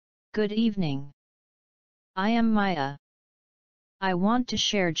Good evening. I am Maya. I want to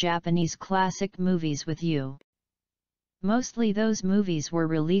share Japanese classic movies with you. Mostly those movies were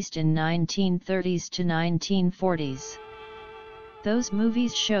released in 1930s to 1940s. Those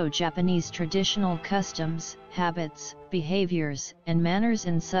movies show Japanese traditional customs, habits, behaviors, and manners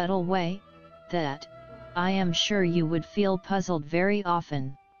in subtle way that I am sure you would feel puzzled very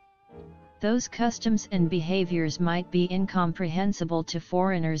often. Those customs and behaviors might be incomprehensible to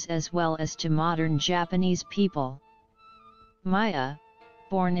foreigners as well as to modern Japanese people. Maya,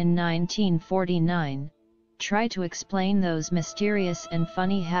 born in 1949, try to explain those mysterious and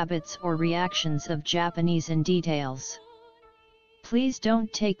funny habits or reactions of Japanese in details. Please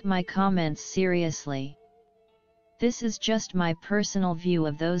don't take my comments seriously. This is just my personal view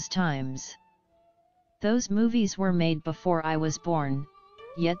of those times. Those movies were made before I was born,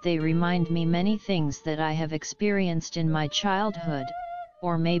 yet they remind me many things that I have experienced in my childhood,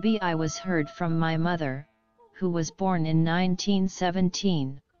 or maybe I was heard from my mother, who was born in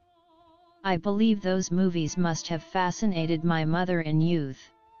 1917. I believe those movies must have fascinated my mother in youth.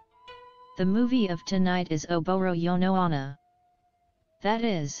 The movie of tonight is Oboroyo-no-onna. That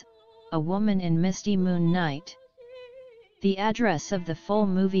is, A Woman in Misty Moon Night. The address of the full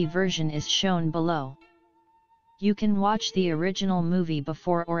movie version is shown below. You can watch the original movie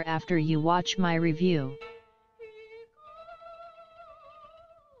before or after you watch my review.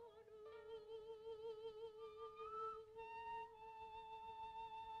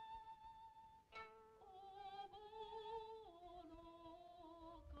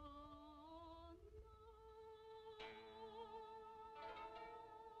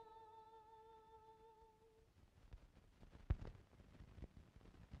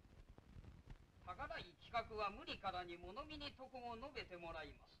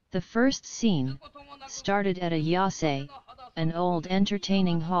 The first scene started at a yase, an old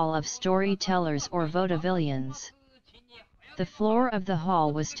entertaining hall of storytellers or vaudevillians. The floor of the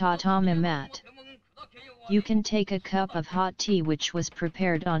hall was tatami mat. You can take a cup of hot tea which was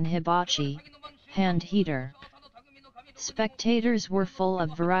prepared on hibachi, hand heater. Spectators were full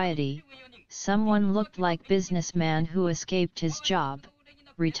of variety. Someone looked like businessman who escaped his job,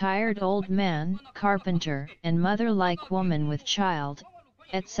 retired old man, carpenter, and mother-like woman with child,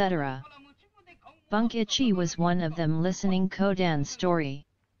 etc. Bunkichi was one of them listening Kodan's story.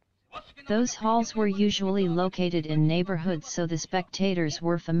 Those halls were usually located in neighborhoods so the spectators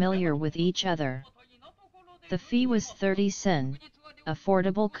were familiar with each other. The fee was 30 sen,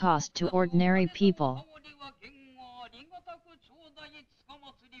 affordable cost to ordinary people.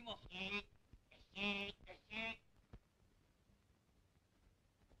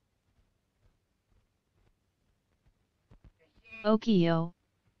 Okiyo,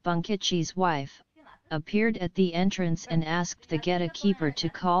 Bunkichi's wife, appeared at the entrance and asked the geta keeper to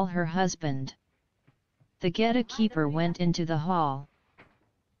call her husband. The geta keeper went into the hall.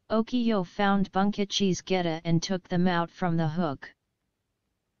 Okiyo found Bunkichi's geta and took them out from the hook.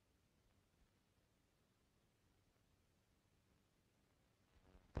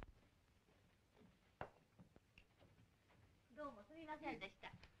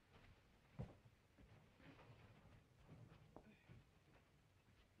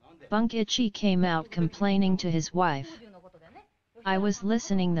 Bunkichi came out complaining to his wife. I was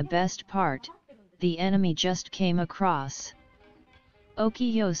listening the best part, the enemy just came across.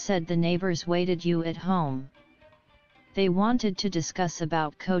 Okiyo said the neighbors waited you at home. They wanted to discuss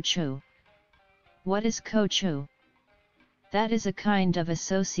about kochu. What is kochu? That is a kind of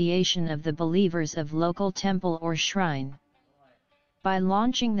association of the believers of local temple or shrine. By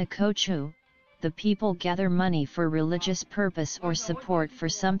launching the kochu, the people gather money for religious purpose or support for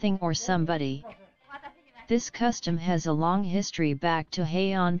something or somebody. This custom has a long history back to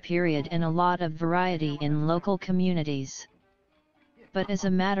Heian period and a lot of variety in local communities. But as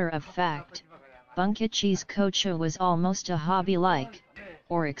a matter of fact, Bunkichi's kochu was almost a hobby-like,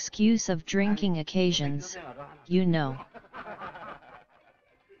 or excuse of drinking occasions, you know.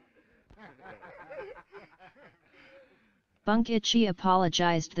 Bunkichi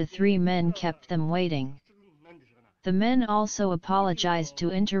apologized, the three men kept them waiting. The men also apologized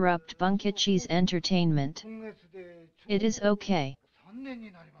to interrupt Bunkichi's entertainment. It is okay.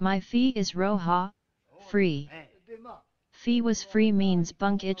 My fee is roha, free. Fee was free means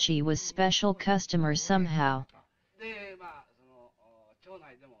Bunkichi was special customer somehow.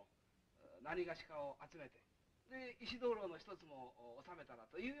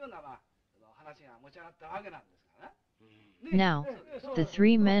 Now, the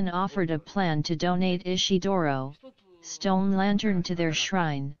three men offered a plan to donate Ishidoro, stone lantern, to their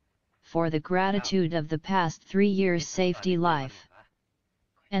shrine, for the gratitude of the past 3 years' safety life.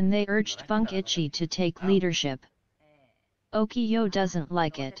 and they urged Bunkichi to take leadership. Okiyo doesn't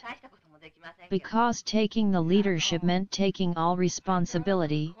like it, because taking the leadership meant taking all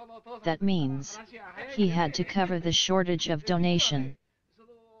responsibility. That means he had to cover the shortage of donation.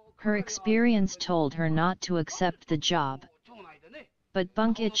 Her experience told her not to accept the job, but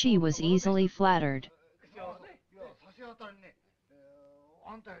Bunkichi was easily flattered.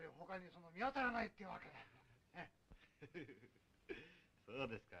 そう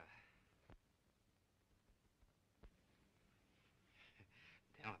ですか。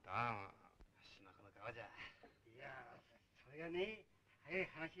でもどうも死の子の顔じゃ。いや、それがね、早い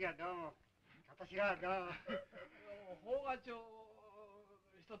話がどうも、私がどうも。法が帳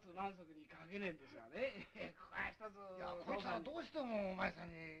一つ満足にかけねえんですがね。ここは一つ。いや、こいつはどうしてもお前さん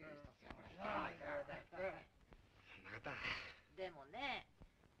に一つやもらいたい。そんなこと。でもね、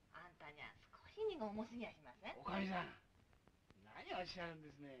あんたには少しにも重すぎやしません。おかみさん。何をおっしゃるんで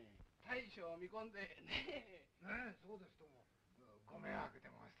すね。大将を見込んでね。ねえ、そうですとも。ご迷惑で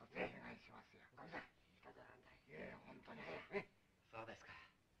も一つお願いしますよ。おかみさん、一つなんだ。いえ、本当に。そうですか。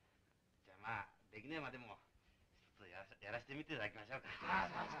じゃあまあ、できねえまでも一つやらしてみていただきましょうか。あ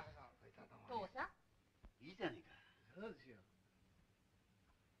あ、そう。どうさ？いいじゃねえか。そうですよ。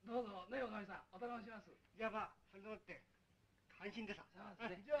どうぞね、おかみさん、お頼みします。じゃあまあ、それでもって。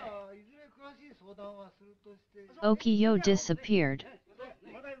Okiyo disappeared.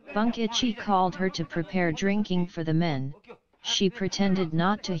 Bunkichi called her to prepare drinking for the men. She pretended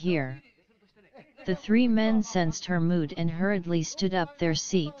not to hear. The three men sensed her mood and hurriedly stood up their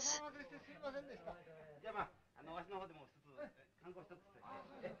seats.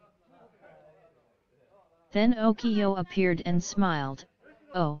 Then Okiyo appeared and smiled.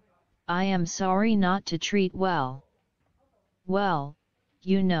 "Oh, I am sorry not to treat well. Well,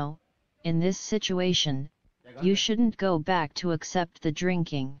 you know, in this situation, you shouldn't go back to accept the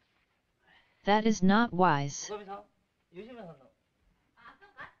drinking. That is not wise."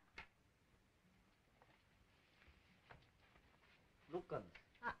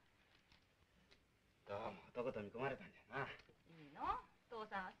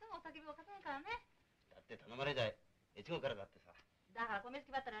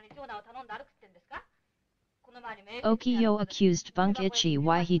 Okiyo accused Bunkichi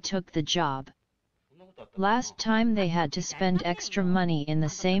why he took the job. Last time they had to spend extra money in the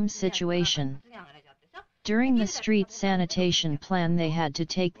same situation. During the street sanitation plan they had to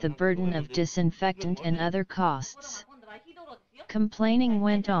take the burden of disinfectant and other costs. Complaining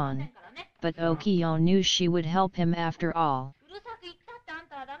went on, but Okiyo knew she would help him after all.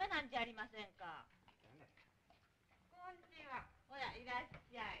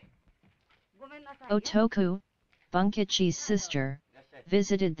 Otoku, Bunkichi's sister,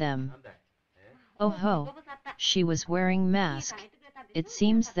 visited them. Oh ho, she was wearing mask. It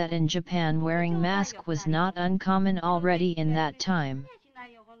seems that in Japan wearing mask was not uncommon already in that time.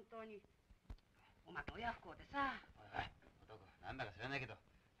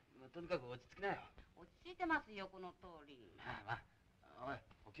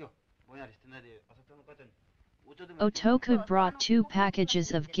 Otoku brought 2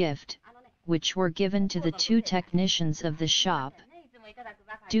 packages of gift, which were given to the 2 technicians of the shop.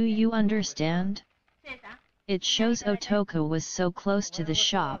 Do you understand? It shows Otoku was so close to the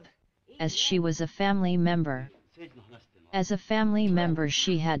shop, as she was a family member. As a family member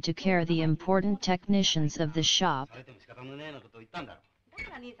she had to care the important technicians of the shop.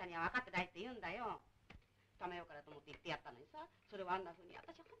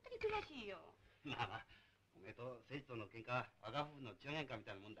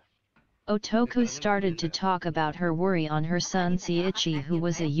 Otoku started to talk about her worry on her son Seiichi, who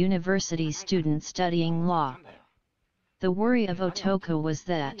was a university student studying law. The worry of Otoku was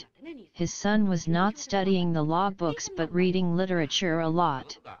that his son was not studying the law books but reading literature a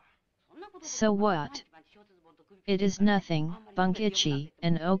lot. So what? It is nothing, Bunkichi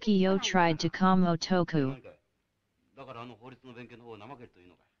and Okiyo tried to calm Otoku.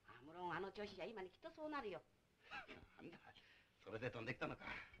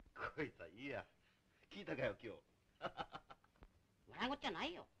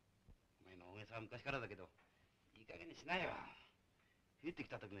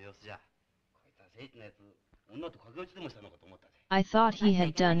 I thought he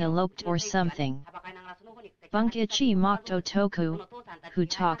had done eloped or something. Bunkichi mocked Otoku, who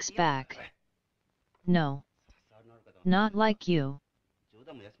talks back. No. Not like you.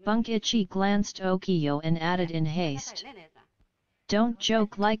 Bunkichi glanced Okiyo and added in haste. Don't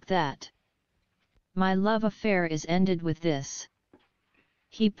joke like that. My love affair is ended with this.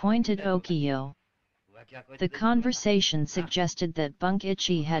 He pointed Okiyo. The conversation suggested that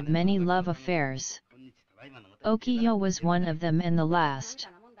Bunkichi had many love affairs. Okiyo was one of them and the last.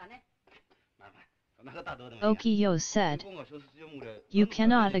 Okiyo said, "You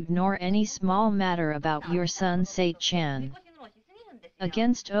cannot ignore any small matter about your son Seiichi-chan."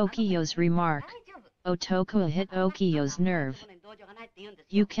 Against Okiyo's remark, Otoku hit Okiyo's nerve.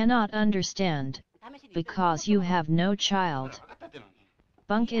 "You cannot understand, because you have no child."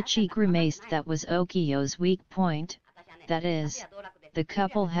 Bunkichi grimaced. That was Okiyo's weak point, that is, the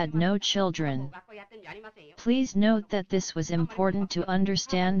couple had no children. Please note that this was important to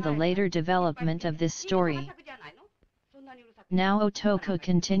understand the later development of this story. Now Otoku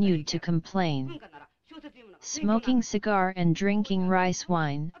continued to complain. Smoking cigar and drinking rice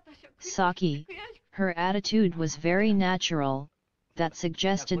wine, sake, her attitude was very natural, that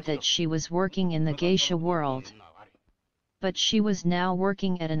suggested that she was working in the geisha world. But she was now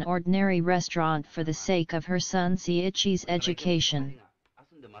working at an ordinary restaurant for the sake of her son Seiichi's education.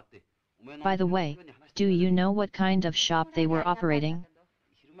 By the way, do you know what kind of shop they were operating?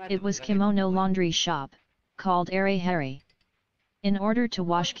 It was kimono laundry shop, called Arihari. In order to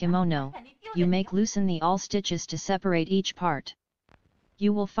wash kimono, you make loosen the all stitches to separate each part.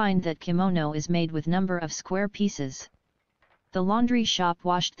 You will find that kimono is made with number of square pieces. The laundry shop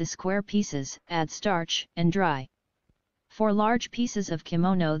washed the square pieces, add starch, and dry. For large pieces of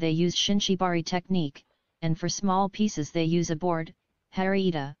kimono they use shinshibari technique, and for small pieces they use a board,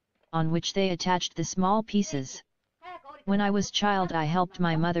 harida, on which they attached the small pieces. When I was child I helped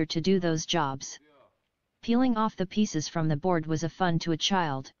my mother to do those jobs. Peeling off the pieces from the board was a fun to a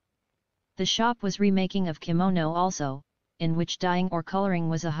child. The shop was remaking of kimono also, in which dyeing or coloring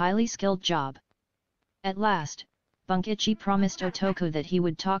was a highly skilled job. At last, Bunkichi promised Otoku that he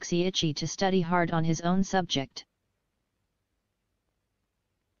would talk Seiichi to study hard on his own subject.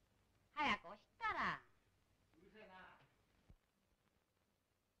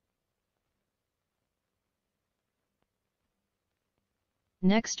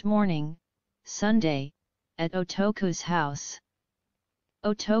 Next morning, Sunday, at Otoku's house.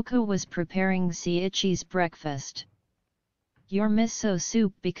 Otoku was preparing Seiichi's breakfast. "Your miso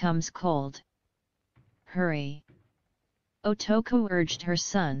soup becomes cold. Hurry." Otoku urged her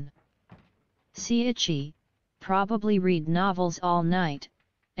son. Seiichi, probably read novels all night,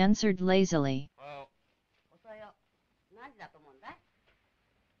 answered lazily.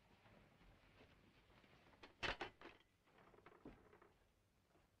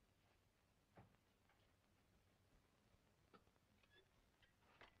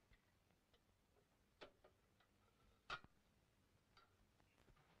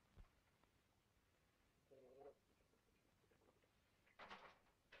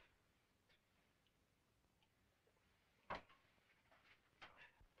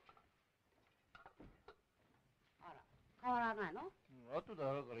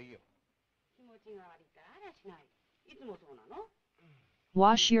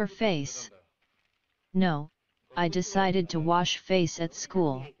 "Wash your face." "No, I decided to wash face at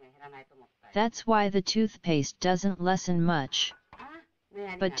school. That's why the toothpaste doesn't lessen much.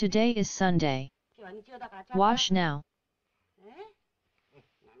 But today is Sunday. Wash now."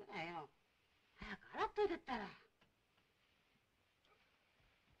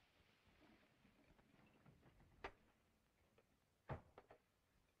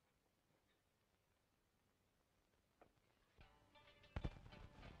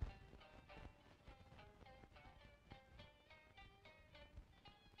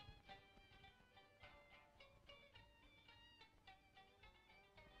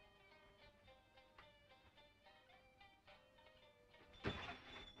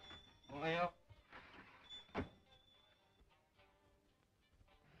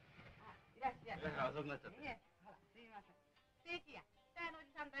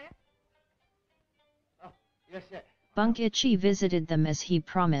 Bunkichi visited them as he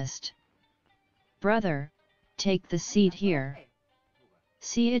promised. "Brother, take the seat here.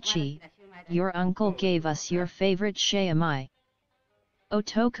 Seiichi, your uncle gave us your favorite shayamai."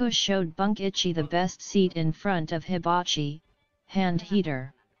 Otoku showed Bunkichi the best seat in front of hibachi, hand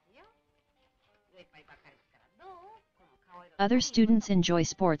heater. Other students enjoy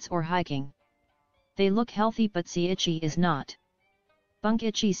sports or hiking. They look healthy but Seiichi is not.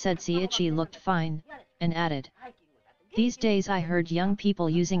 Bunkichi said Seiichi looked fine, and added, "These days I heard young people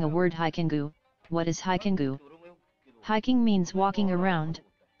using a word hikingu. What is hikingu?" "Hiking means walking around,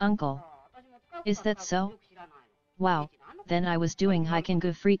 uncle." "Is that so? Wow, then I was doing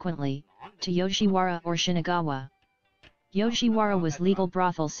hikingu frequently, to Yoshiwara or Shinagawa." Yoshiwara was legal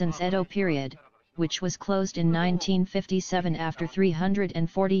brothel since Edo period, which was closed in 1957 after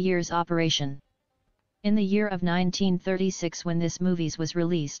 340 years operation. In the year of 1936 when this movies was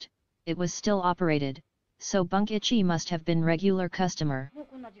released, it was still operated, so Bunkichi must have been regular customer.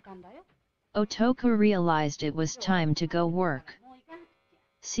 Otoku realized it was time to go work.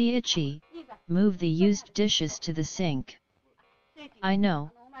 Seiichi, move the used dishes to the sink. I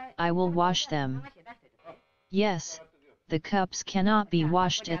know, I will wash them. Yes, the cups cannot be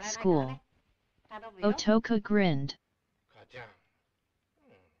washed at school. Otoku grinned.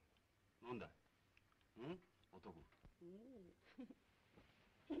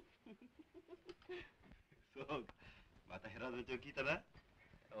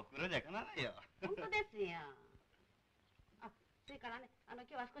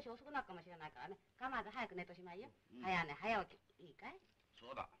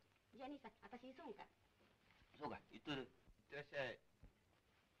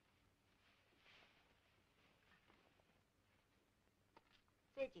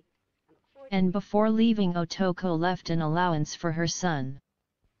 And before leaving, Otoku left an allowance for her son.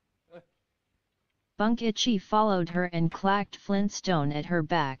 Bunkichi followed her and clacked flintstone at her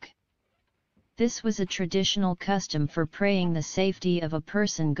back. This was a traditional custom for praying the safety of a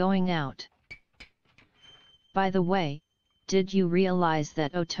person going out. By the way, did you realize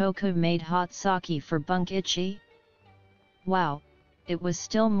that Otoku made hot sake for Bunkichi? Wow, it was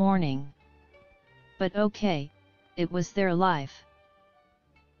still morning. But okay, it was their life.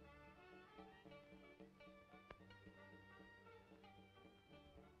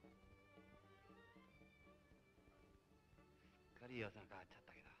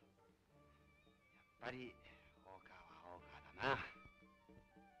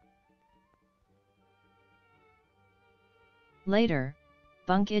 Later,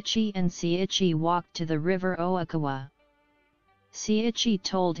 Bunkichi and Seiichi walked to the river Oikawa. Seiichi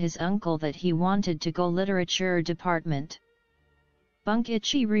told his uncle that he wanted to go literature department.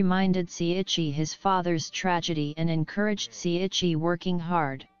 Bunkichi reminded Seiichi his father's tragedy and encouraged Seiichi working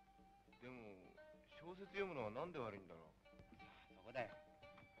hard.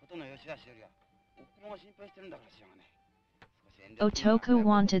 Otoku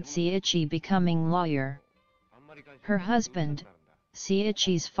wanted Seiichi becoming lawyer. Her husband,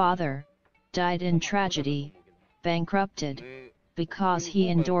 Seiichi's father, died in tragedy, bankrupted, because he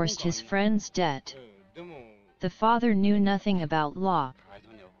endorsed his friend's debt. The father knew nothing about law.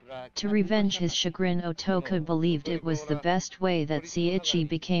 To revenge his chagrin, Otoku believed it was the best way that Seiichi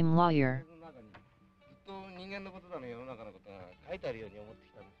became lawyer.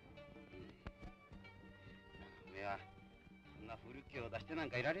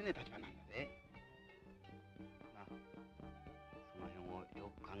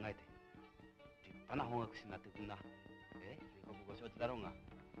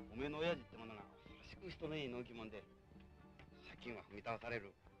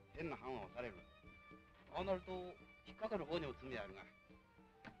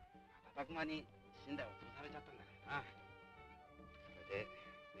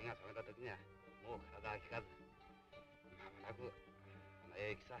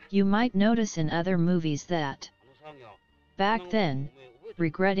 You might notice in other movies that, back then,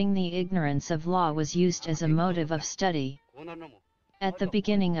 regretting the ignorance of law was used as a motive of study. At the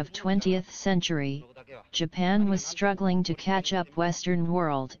beginning of 20th century, Japan was struggling to catch up Western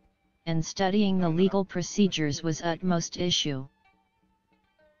world, and studying the legal procedures was utmost issue.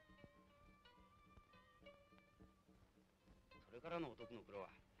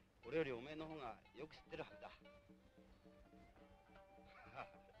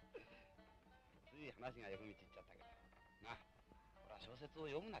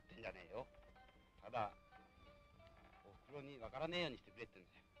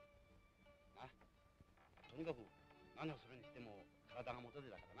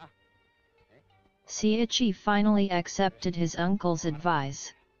 Seiichi finally accepted his uncle's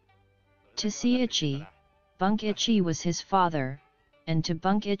advice. To Seiichi, Bunkichi was his father, and to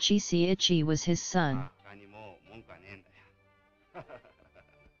Bunkichi Seiichi was his son.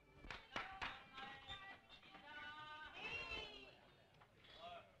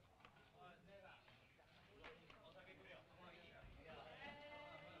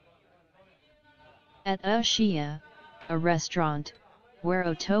 At Ushiya, a restaurant, where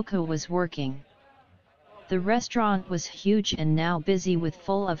Otoku was working. The restaurant was huge and now busy with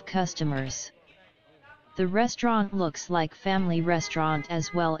full of customers. The restaurant looks like family restaurant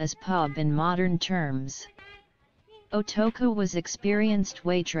as well as pub in modern terms. Otoku was experienced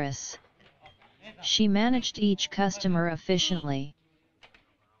waitress. She managed each customer efficiently.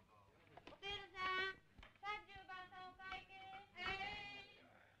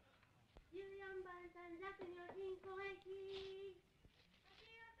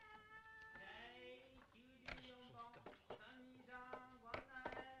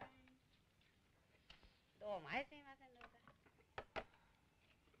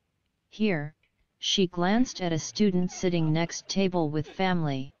 Here, she glanced at a student sitting next table with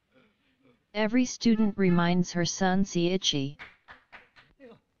family. Every student reminds her son Seiichi.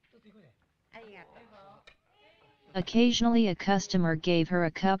 Occasionally a customer gave her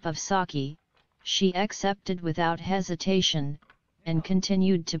a cup of sake, she accepted without hesitation, and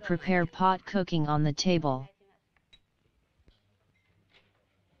continued to prepare pot cooking on the table.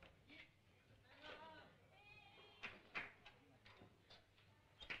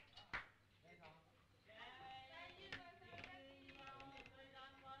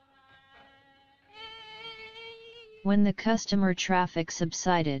 When the customer traffic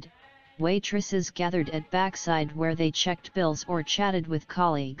subsided, waitresses gathered at backside where they checked bills or chatted with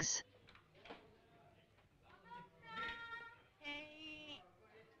colleagues.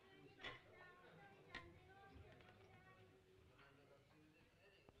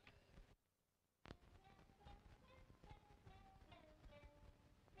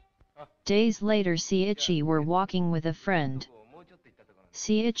 Days later, Seiichi were walking with a friend.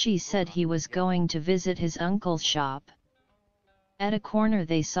 Seiichi said he was going to visit his uncle's shop. At a corner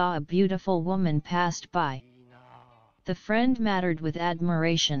they saw a beautiful woman passed by. The friend mattered with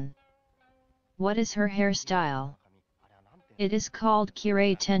admiration. What is her hairstyle? It is called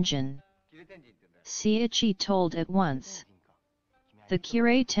kirei tenjin. Seiichi told at once. The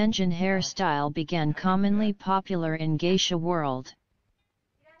kirei tenjin hairstyle began commonly popular in geisha world.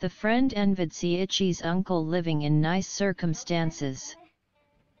 The friend envied Seiichi's uncle living in nice circumstances.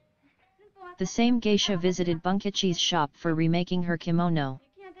 The same geisha visited Bunkichi's shop for remaking her kimono.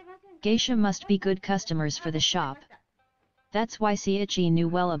 Geisha must be good customers for the shop. That's why Seiichi knew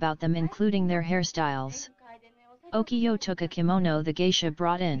well about them, including their hairstyles. Okiyo took a kimono the geisha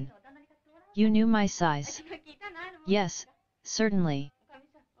brought in. You knew my size? Yes, certainly.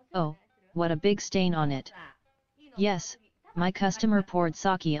 Oh, what a big stain on it. Yes, my customer poured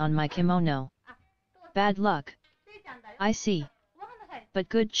sake on my kimono. Bad luck. I see. But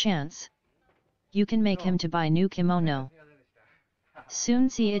good chance. You can make him to buy new kimono. Soon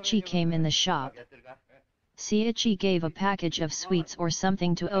Seiichi came in the shop. Seiichi gave a package of sweets or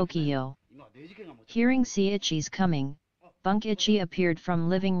something to Okiyo. Hearing Seiichi's coming, Bunkichi appeared from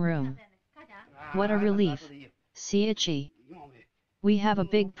living room. What a relief, Seiichi. We have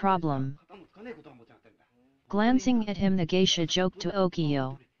a big problem. Glancing at him, the geisha joked to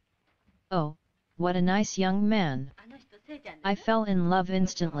Okiyo. Oh, what a nice young man. I fell in love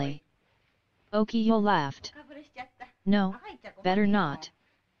instantly. Okiyo laughed. No, better not.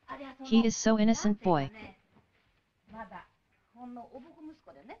 He is so innocent boy.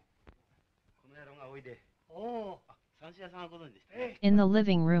 In the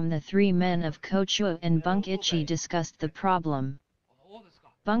living room, the three men of Kocho and Bunkichi discussed the problem.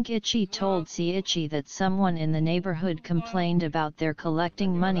 Bunkichi told Seiichi that someone in the neighborhood complained about their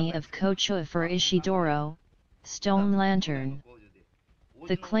collecting money of Kocho for Ishidoro, stone lantern.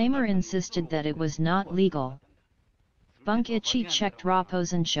 The claimer insisted that it was not legal. Bunkichi checked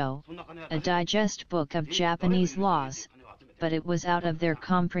Rapozensho, a digest book of Japanese laws, but it was out of their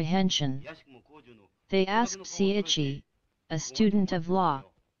comprehension. They asked Seiichi, a student of law,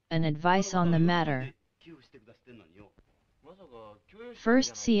 an advice on the matter.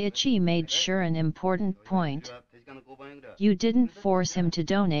 First, Seiichi made sure an important point. You didn't force him to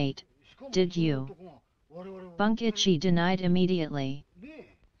donate, did you? Bunkichi denied immediately.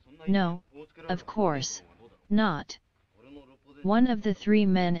 No, of course not. One of the three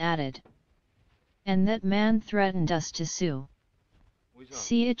men added. And that man threatened us to sue.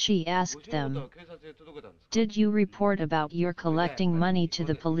 Seiichi asked them. Did you report about your collecting money to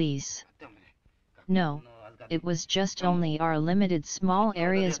the police? No, it was just only our limited small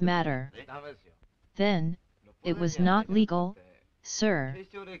areas matter. Then, it was not legal, sir.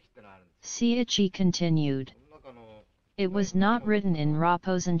 Seiichi continued. It was not written in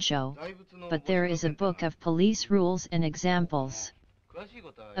Rapozensho, but there is a book of police rules and examples.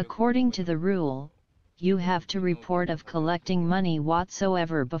 According to the rule, you have to report of collecting money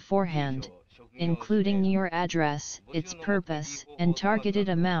whatsoever beforehand, including your address, its purpose, and targeted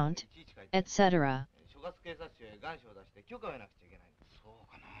amount, etc.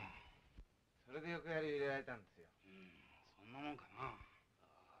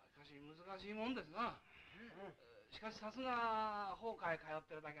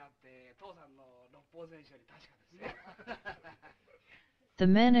 The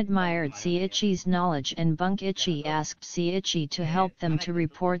men admired Seiichi's knowledge, and Bunkichi asked Seiichi to help them to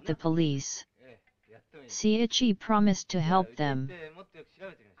report the police. Seiichi promised to help them.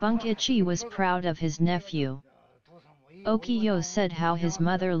 Bunkichi was proud of his nephew. Okiyo said how his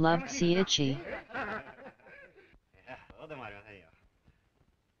mother loved Seiichi.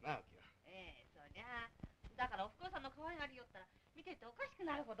 く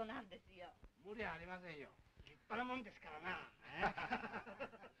なるほどなんですよ。無理ありませんよ。立派なもんですからな。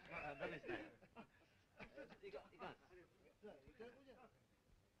ダメしたよ。いかん。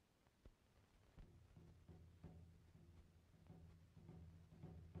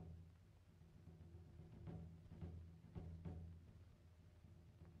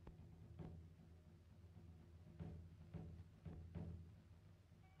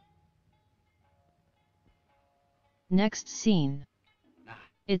Next scene.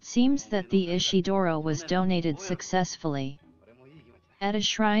 It seems that the Ishidoro was donated successfully. At a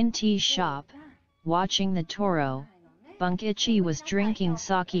shrine tea shop, watching the Toro, Bunkichi was drinking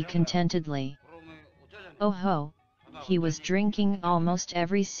sake contentedly. Oh ho, he was drinking almost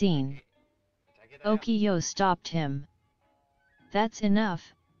every scene. Okiyo stopped him. That's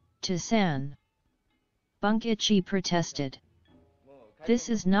enough, to-san. Bunkichi protested. This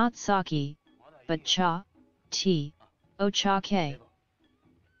is not sake, but cha, tea, ochake.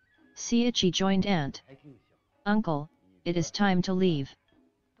 Seiichi joined Aunt. Uncle, it is time to leave.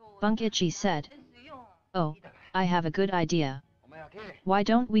 Bunkichi said. Oh, I have a good idea. Why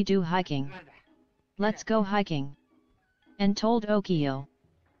don't we do hiking? Let's go hiking. And told Okiyo.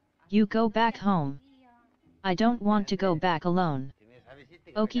 You go back home. I don't want to go back alone.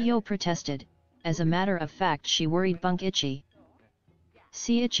 Okiyo protested, as a matter of fact she worried Bunkichi.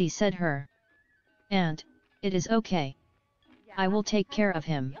 Seiichi said her. Aunt, it is okay. I will take care of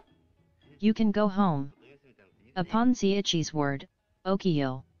him. You can go home. Upon Seiichi's word,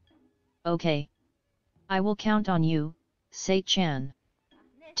 Okiyo. Okay. I will count on you, Sei-chan.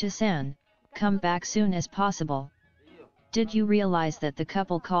 To-san, come back soon as possible. Did you realize that the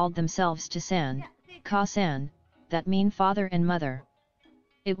couple called themselves To-san, Ka-san, that mean father and mother?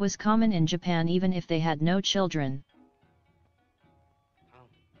 It was common in Japan even if they had no children.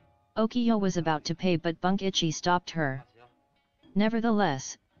 Okiyo was about to pay but Bunkichi stopped her.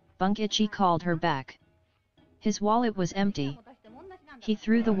 Nevertheless, Bunkichi called her back. His wallet was empty. He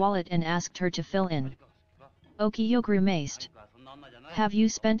threw the wallet and asked her to fill in. Okiyo grimaced. Have you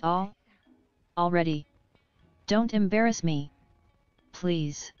spent all? Already? Don't embarrass me.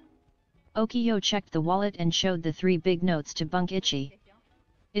 Please. Okiyo checked the wallet and showed the 3 big notes to Bunkichi.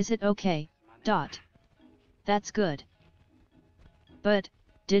 Is it okay? That's good. But,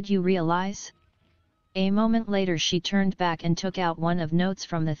 did you realize? A moment later she turned back and took out one of notes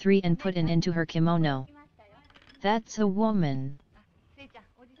from the 3 and put it into her kimono. That's a woman.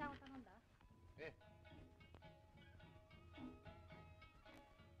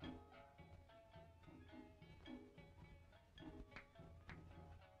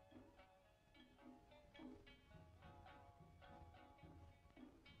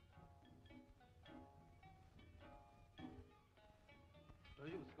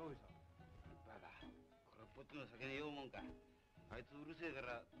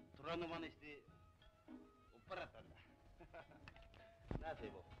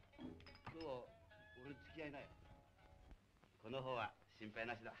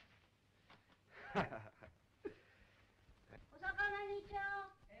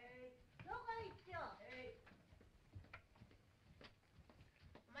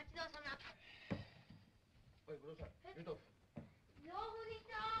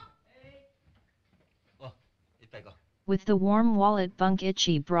 With the warm wallet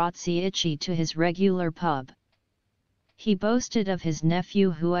Bunkichi brought Seiichi to his regular pub. He boasted of his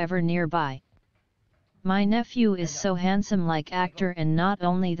nephew whoever nearby. My nephew is so handsome like actor and not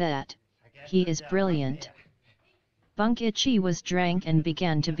only that, he is brilliant. Bunkichi was drank and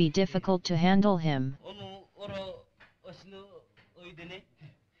began to be difficult to handle him.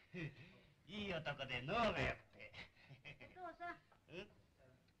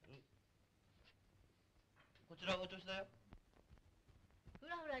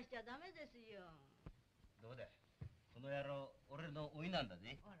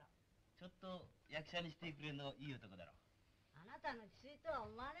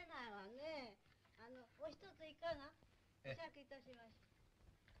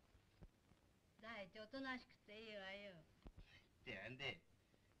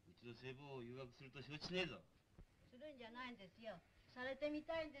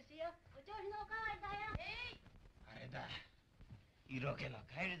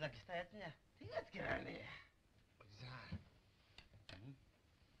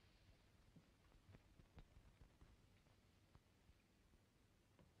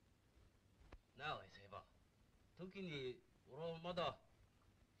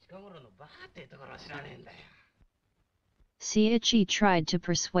 Seiichi tried to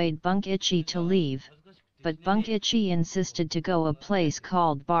persuade Bunkichi to leave, but Bunkichi insisted to go a place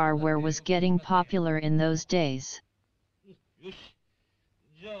called Bar where was getting popular in those days.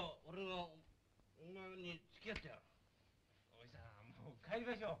 じゃあ俺がお前に付き合ってやる。おじさんもう帰り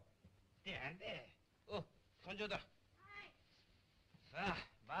ましょう。ってやんで。お、感情だ。はい。さあ、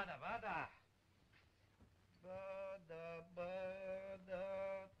バーダバーダ。バーダバーダ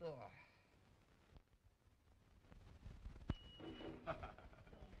と。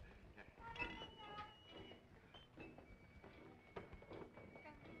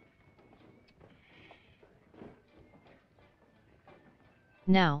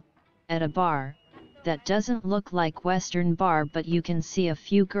Now, at a bar, that doesn't look like Western bar, but you can see a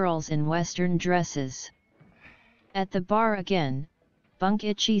few girls in Western dresses. At the bar again,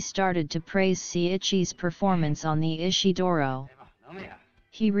 Bunkichi started to praise Seiichi's performance on the Ishidoro.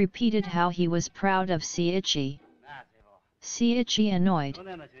 He repeated how he was proud of Seiichi. Seiichi annoyed.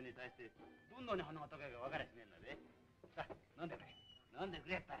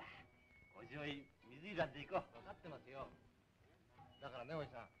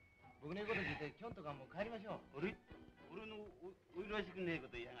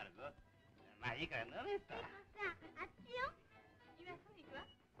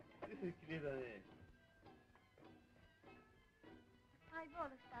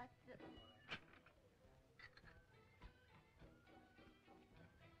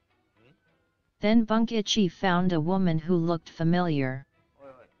 Then Bunkichi found a woman who looked familiar.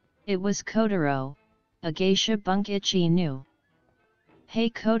 It was Kotaro, a geisha Bunkichi knew. Hey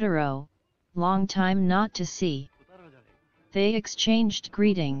Kotaro, long time not to see. They exchanged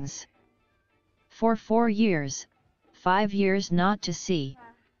greetings. For 4 years, 5 years not to see.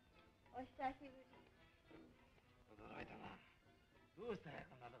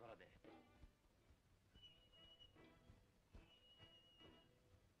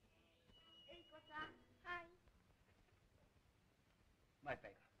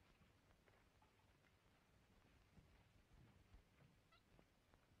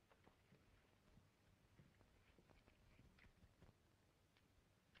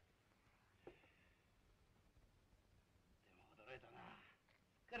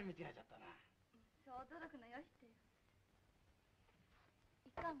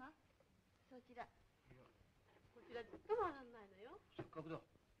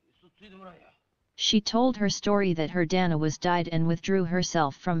 She told her story that her Dana was died and withdrew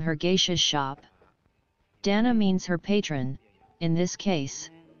herself from her geisha shop. Dana means her patron, in this case.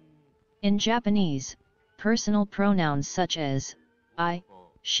 In Japanese, personal pronouns such as I,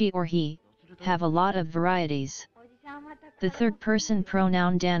 she or he, have a lot of varieties. The third-person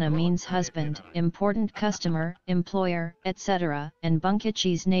pronoun Dana means husband, important customer, employer, etc., and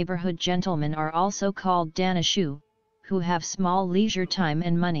Bunkichi's neighborhood gentlemen are also called Danashu, who have small leisure time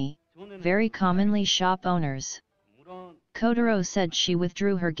and money, very commonly shop owners. Kotaro said she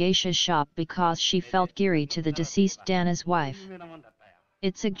withdrew her geisha shop because she felt giri to the deceased Dana's wife.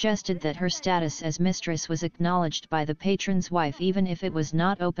 It suggested that her status as mistress was acknowledged by the patron's wife even if it was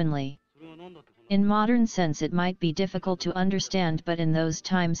not openly. In modern sense it might be difficult to understand, but in those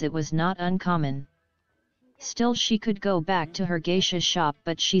times it was not uncommon. Still she could go back to her geisha shop,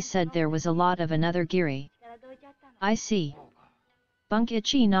 but she said there was a lot of another giri. I see.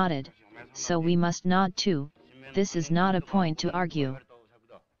 Bunkichi nodded. So we must nod too. This is not a point to argue.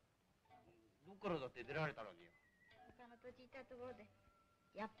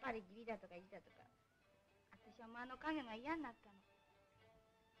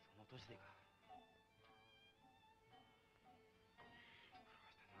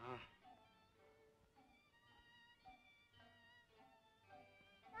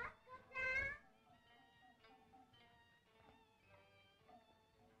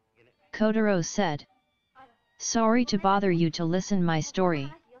 Kotaro said. Sorry to bother you to listen my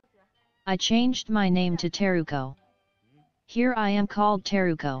story. I changed my name to Teruko. Here I am called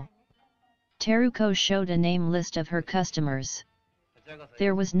Teruko. Teruko showed a name list of her customers.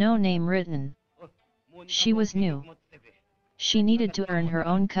 There was no name written. She was new. She needed to earn her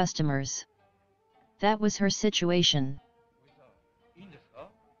own customers. That was her situation.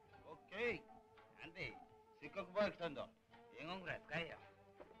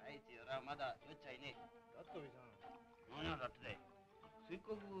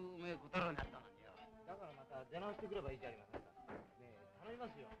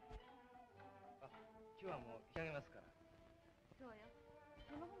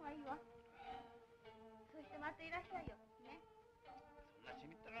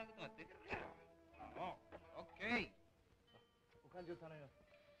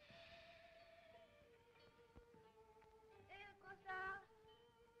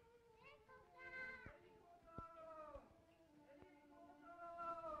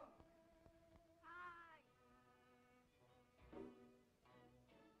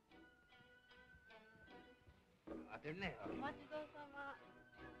 ってるね。お待ちどうさま。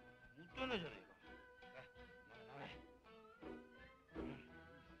もったいないじゃねえか。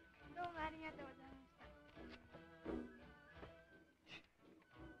どうもありがとうございました。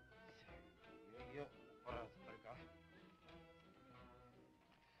いよいよバランスあれか。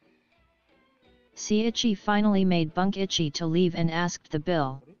Seiichi finally made Bunkichi to leave and asked the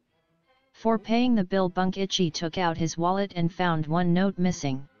bill. For paying the bill, Bunkichi took out his wallet and found one note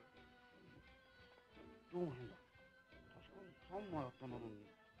missing. どうも変だ。確かに3枚あったのに、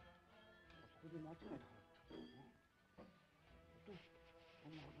そこで間違えた。そ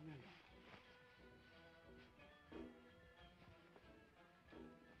んなことねえんだ。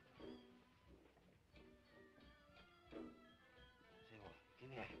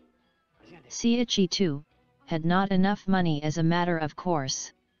Seiichi too had not enough money as a matter of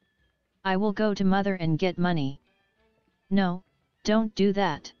course. I will go to mother and get money. No, don't do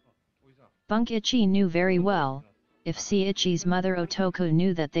that. Bunkichi knew very well, if Seiichi's mother Otoku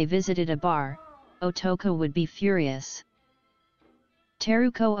knew that they visited a bar, Otoku would be furious.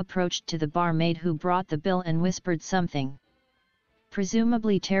 Teruko approached to the barmaid who brought the bill and whispered something.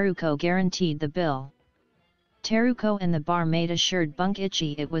 Presumably Teruko guaranteed the bill. Teruko and the barmaid assured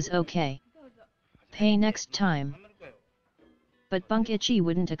Bunkichi it was okay. Pay next time. But Bunkichi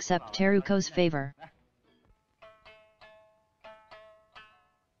wouldn't accept Teruko's favor.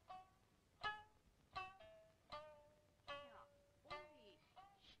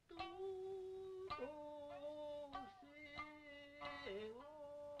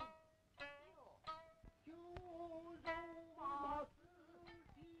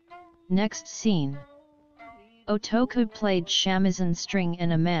 Next scene. Otoku played shamisen string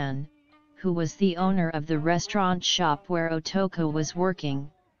and a man, who was the owner of the restaurant shop where Otoku was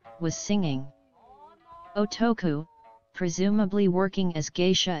working, was singing. Otoku, presumably working as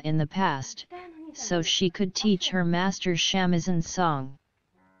geisha in the past, so she could teach her master shamisen song.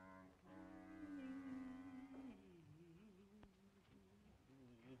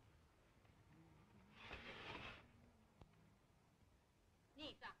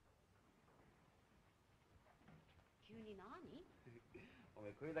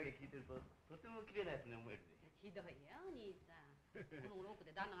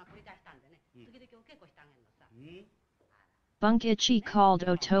 Bunkichi called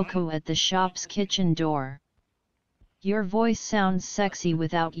Otoku at the shop's kitchen door. Your voice sounds sexy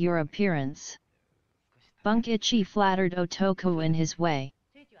without your appearance. Bunkichi flattered Otoku in his way.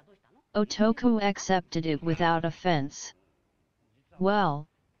 Otoku accepted it without offense. Well,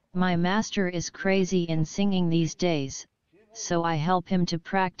 my master is crazy in singing these days, so I help him to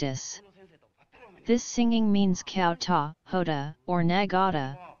practice. This singing means kyauta, hoda, or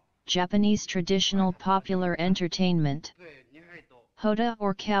nagata, Japanese traditional popular entertainment. Hoda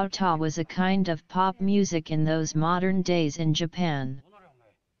or kyauta was a kind of pop music in those modern days in Japan.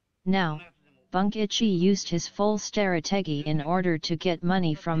 Now, Bunkichi used his full strategy in order to get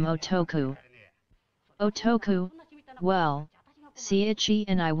money from Otoku. Otoku, well, Seiichi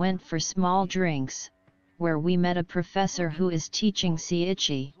and I went for small drinks, where we met a professor who is teaching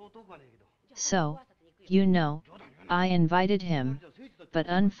Seiichi. So, you know, I invited him, but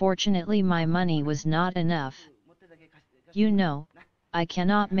unfortunately my money was not enough. You know, I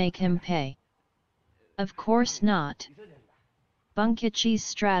cannot make him pay. Of course not. Bunkichi's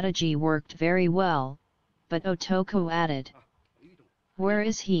strategy worked very well, but Otoku added. Where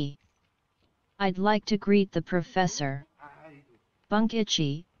is he? I'd like to greet the professor.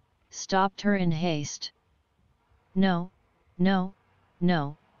 Bunkichi stopped her in haste. No, no,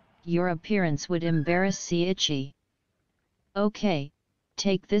 no, your appearance would embarrass Seiichi. Okay,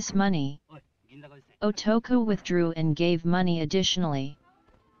 take this money. Otoku withdrew and gave money additionally.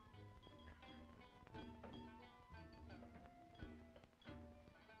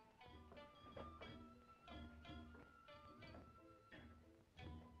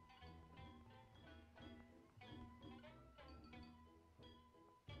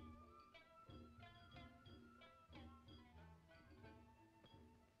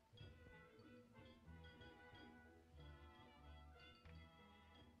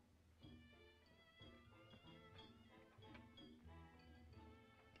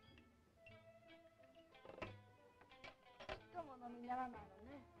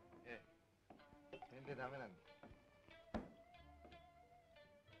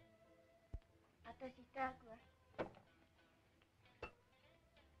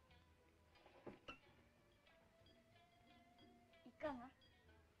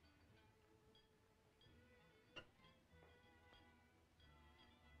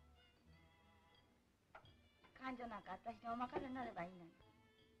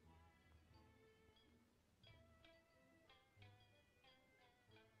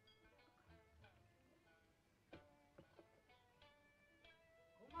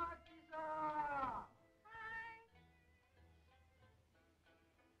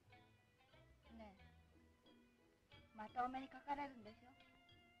 またお目にかかれるんでしょ。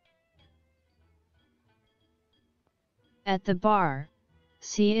 At the bar,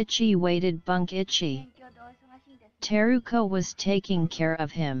 Seiichi waited Bunkichi. 勉強でお忙しいんです。 Teruko was taking care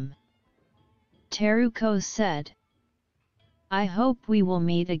of him. Teruko said, "I hope we will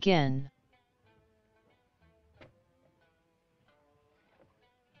meet again."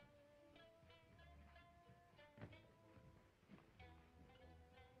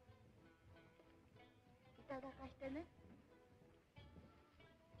 いただかしてね。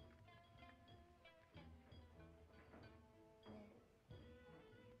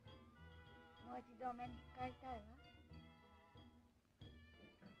もう一度お目にかかりたいわ。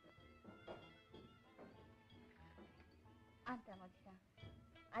あんたのおじさん、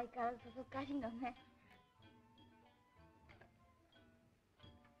相変わらずそそっかしいのね。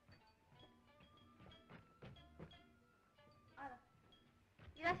あら、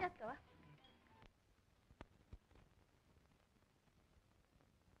いらっしゃったわ。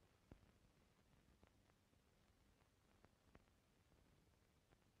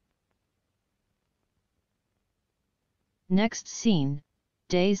 Next scene,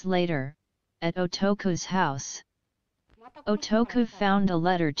 days later, at Otoku's house. Otoku found a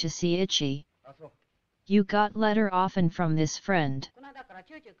letter to Seiichi. You got letter often from this friend.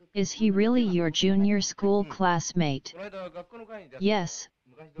 Is he really your junior school classmate? Yes,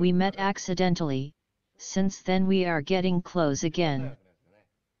 we met accidentally, since then we are getting close again.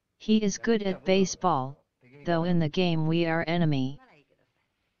 He is good at baseball, though in the game we are enemy.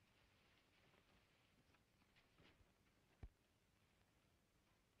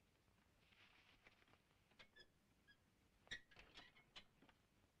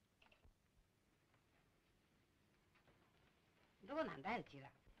 どこなんだよ、うち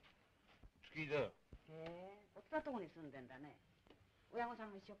ら。月だよ。へえ、おったとこに住んでんだね。親御さん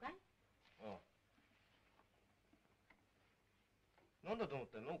も一緒かい？ああ。なんだと思っ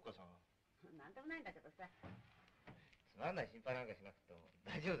たよ、農家さんが。なんでもないんだけどさ。つまんない心配なんかしなくても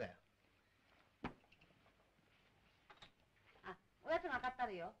大丈夫だよ。あ、おやつが買ってあ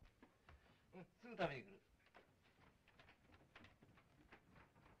るよ。うん、すぐ食べに来る。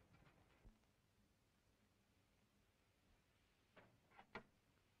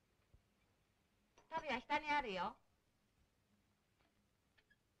食べは下にあるよ。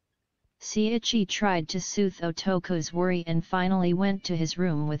 Seiichi tried to soothe Otoku's worry and finally went to his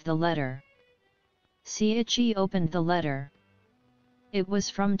room with the letter. Seiichi opened the letter. It was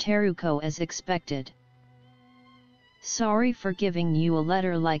from Teruko as expected. Sorry for giving you a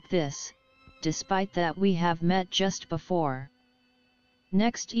letter like this, despite that we have met just before.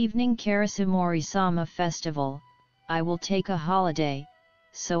 Next evening Karasumori-sama festival, I will take a holiday,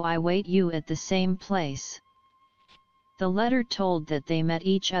 so I wait you at the same place. The letter told that they met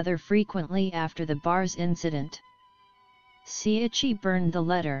each other frequently after the bar's incident. Seiichi burned the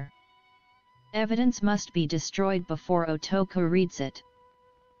letter. Evidence must be destroyed before Otoku reads it.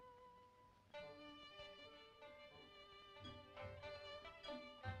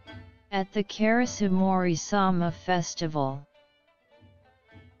 At the Karasumori-sama festival.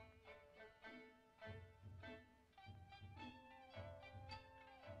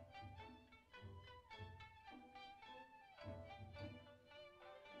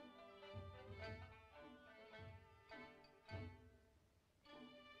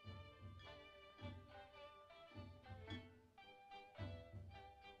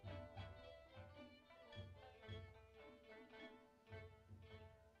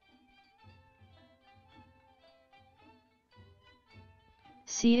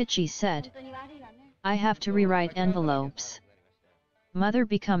 Seiichi said, I have to rewrite envelopes. Mother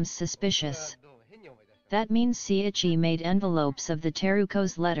becomes suspicious. That means Seiichi made envelopes of the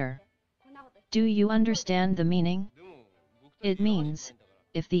Teruko's letter. Do you understand the meaning? It means,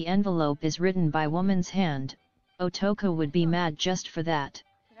 if the envelope is written by woman's hand, Otoku would be mad just for that.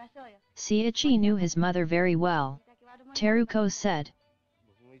 Seiichi knew his mother very well. Teruko said,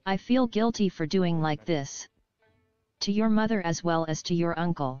 I feel guilty for doing like this. To your mother as well as to your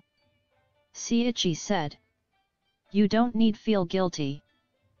uncle. Seiichi said. You don't need feel guilty.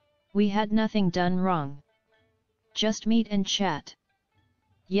 We had nothing done wrong. Just meet and chat.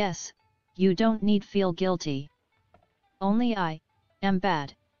 Yes, you don't need feel guilty. Only I am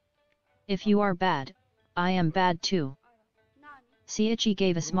bad. If you are bad, I am bad too. Seiichi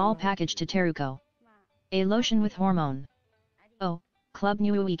gave a small package to Teruko. A lotion with hormone. Oh, Club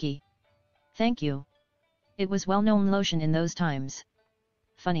Nuuiki. Thank you. It was well-known lotion in those times.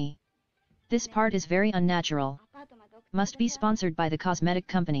 Funny. This part is very unnatural. Must be sponsored by the cosmetic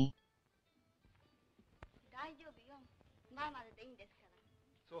company. 大丈夫よ。前まででいいんですから。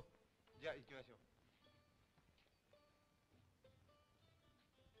そう。じゃあ行きましょう。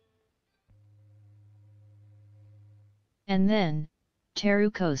And then,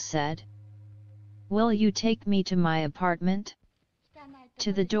 Teruko said, "Will you take me to my apartment?"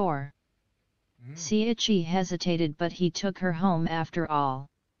 To the door. Seiichi hesitated, but he took her home after all.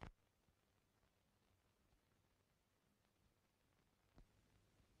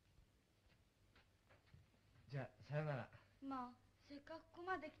 じゃあさよなら。もうせっかくここ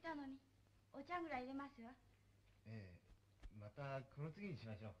まで来たのにお茶ぐらい入れますわ。ええ、またこの次にし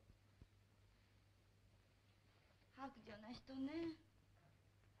ましょう。白状な人ね。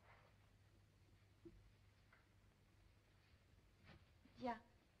じゃあ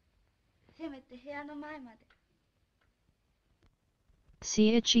せめて部屋の前まで。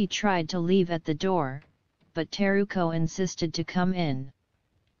Seiichi tried to leave at the door, but Teruko insisted to come in.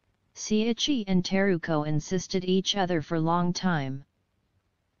 Seiichi and Teruko insisted each other for long time.「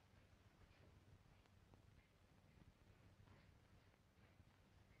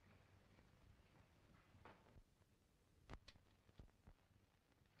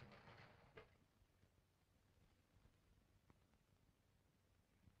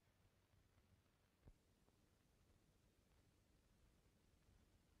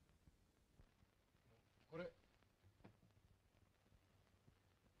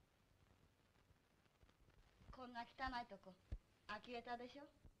こんな汚いとこ呆れたでしょ。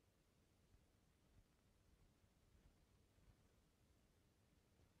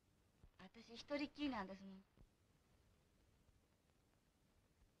私一人っきりなんですもん。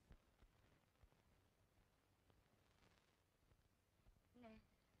ね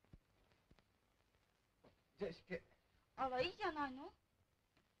え。じゃあ失敬。あらいいじゃないの。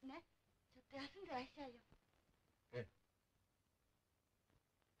ね、ちょっと休んでらっしゃいよ。ええ。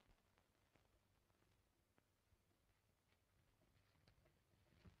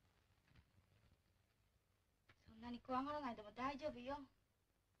そんなに怖がらないでも大丈夫よ。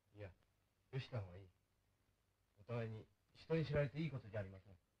いや、よした方がいい。お互いに人に知られていいことじゃありま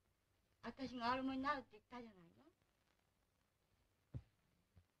せん。私が悪者になるって言ったじゃないの。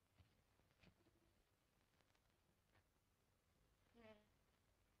ね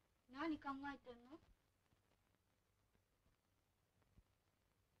え、何考えてんの。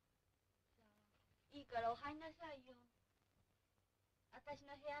さあ、いいからお入んなさいよ。私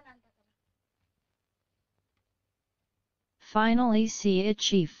の部屋なんだから。Finally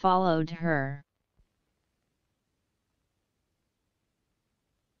Seiichi followed her.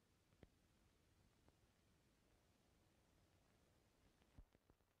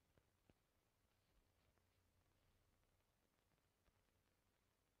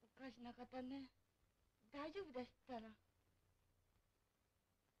おかしな方ね。大丈夫ですったら。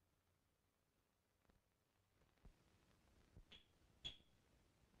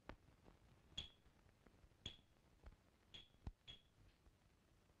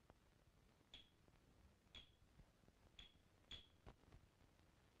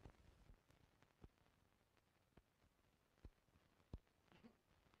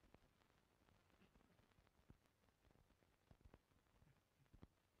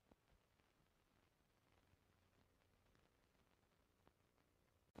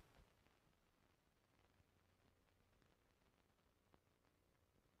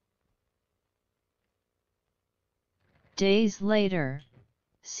Days later,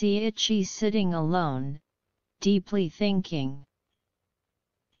 Seiichi sitting alone, deeply thinking.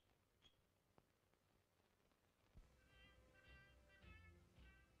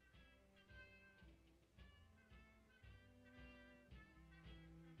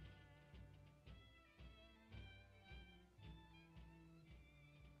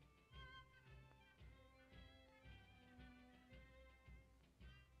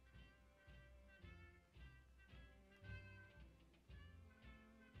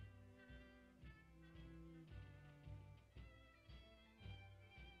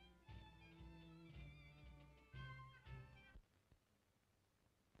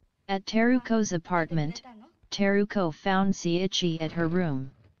 At Teruko's apartment, Teruko found Seiichi at her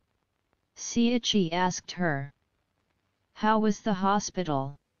room. Seiichi asked her, "How was the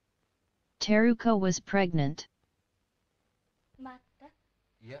hospital?" Teruko was pregnant. 待った。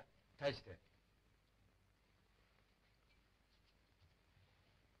いや、大して。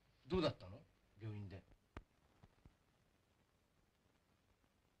どうだったの病院で。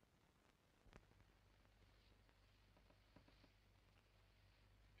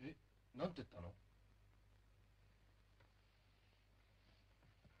え、なんて言ったの。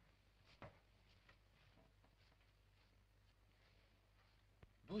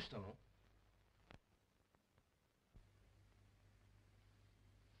どうしたの。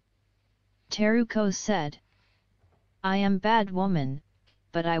Teruko said, "I am bad woman,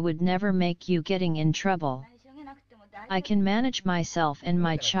 but I would never make you getting in trouble. I can manage myself and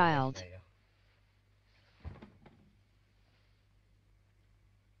my child.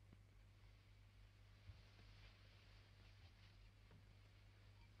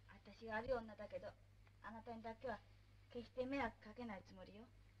 私が悪い女だけど、あなたにだけは決して迷惑かけないつもりよ。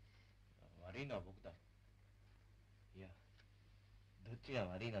悪いのは僕だ。いや、どっちが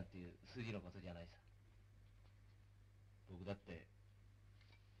悪いなんていう筋のことじゃないさ。僕だって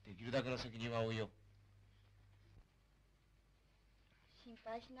できるだけの責任は負うよ。心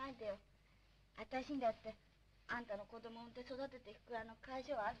配しないでよ。私にだってあんたの子供を産んで育てていくくらいの会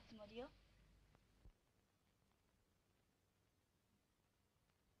社はあるつもりよ。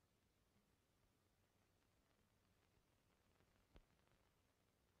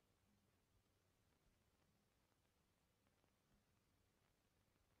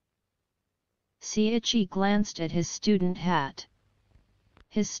Seiichi glanced at his student hat.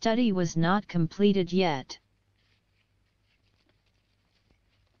 His study was not completed yet.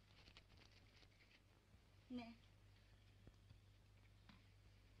 ね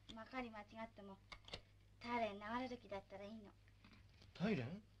え、まかり間違ってもタレに流れる気だったらいいの。タイレン？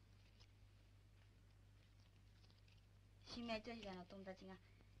新名女子の友達が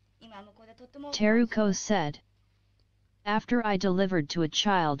今向こうでとっても。 Teruko said. After I delivered to a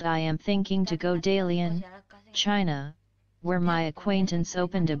child, I am thinking to go daily in China, where my acquaintance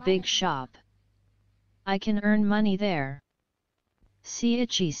opened a big shop. I can earn money there.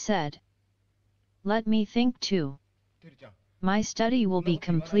 Seiichi said. Let me think too. My study will be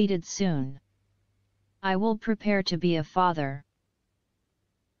completed soon. I will prepare to be a father.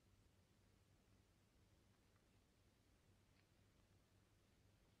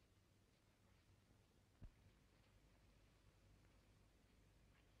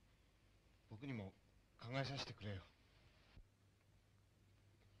 僕にも考えさせてくれよ。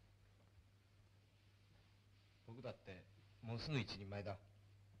僕だってもうすぐ一人前だ。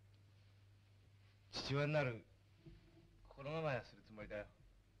父親になる心構えはするつもりだよ。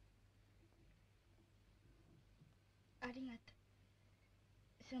ありがと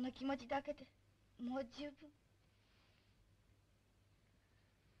う。その気持ちだけでもう十分。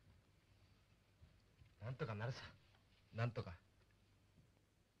なんとかなるさ。なんとか。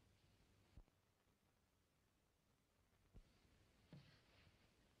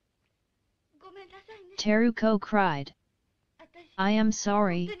Teruko cried. I am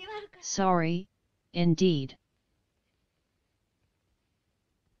sorry, sorry, indeed.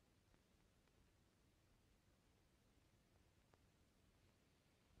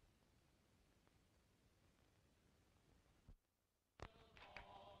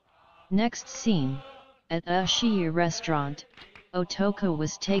 Next scene, at a Shiyu restaurant, Otoku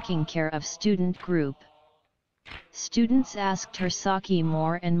was taking care of student group. Students asked her sake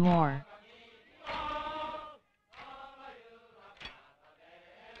more and more.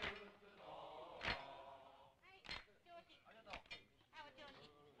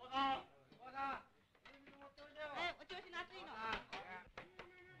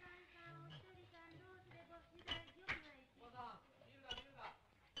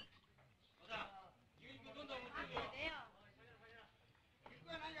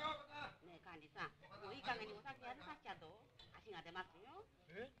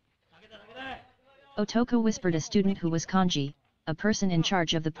 Otoku whispered a student who was kanji, a person in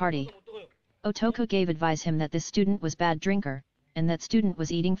charge of the party. Otoku gave advice him that this student was bad drinker, and that student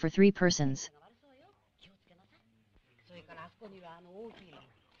was eating for 3 persons.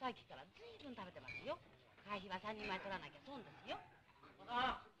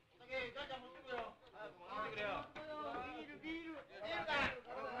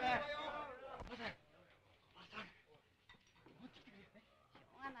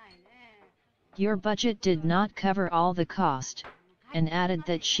 Your budget did not cover all the cost, and added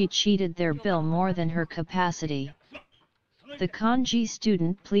that she cheated their bill more than her capacity. The kanji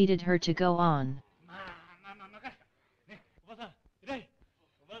student pleaded her to go on.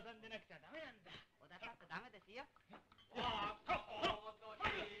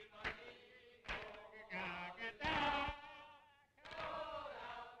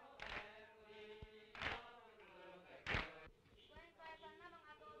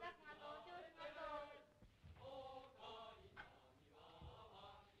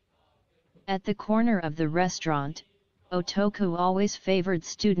 At the corner of the restaurant, Otoku always favored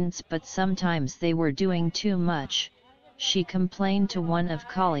students, but sometimes they were doing too much. She complained to one of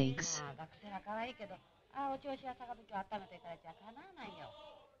colleagues.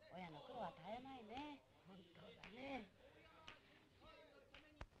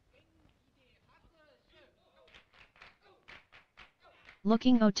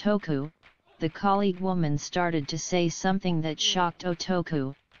 Looking Otoku, the colleague woman started to say something that shocked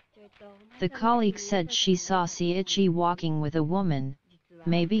Otoku. The colleague said she saw Seiichi walking with a woman,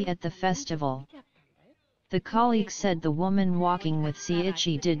 maybe at the festival. The colleague said the woman walking with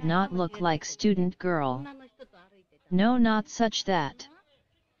Seiichi did not look like student girl. No, not such that.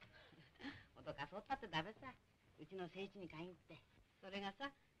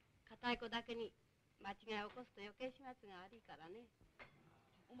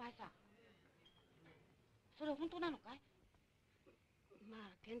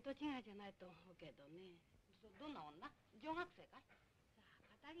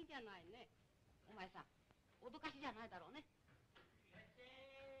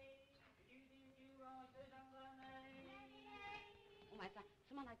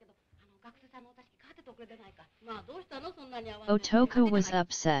 Otoku was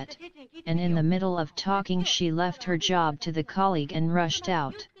upset, and in the middle of talking she left her job to the colleague and rushed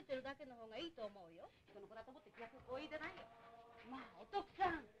out.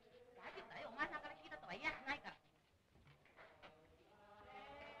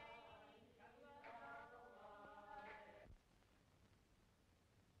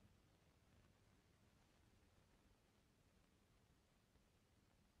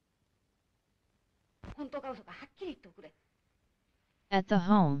 At the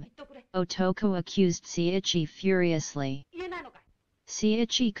home, Otoku accused Seiichi furiously.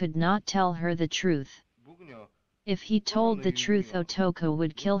 Seiichi could not tell her the truth. If he told the truth, Otoku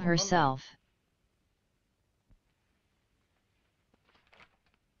would kill herself.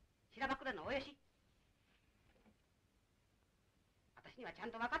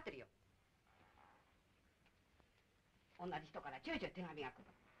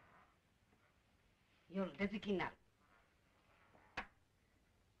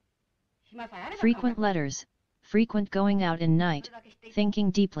 Frequent letters, frequent going out in night,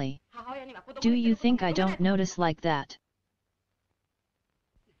 thinking deeply. Do you think I don't notice like that?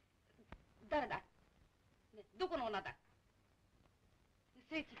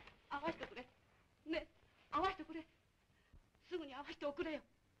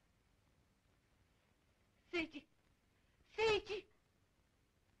 Seiichi!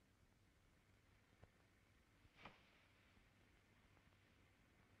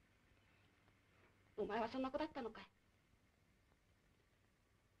 お前はそんな子だったのかい。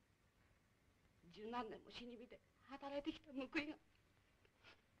十何年も死に火で働いてきた報いが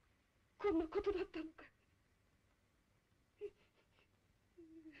こんなことだったのかい。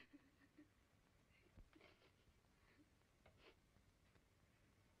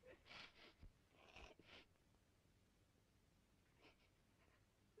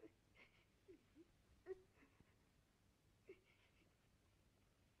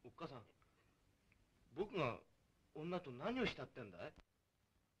おっかさん、僕が女と何をしたってんだい？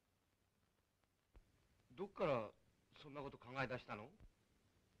どっからそんなこと考え出したの？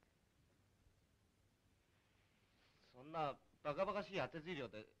そんなバカバカしい当てずい量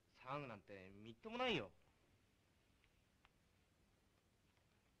で騒ぐなんてみっともないよ。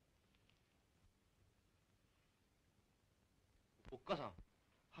おっかさん、は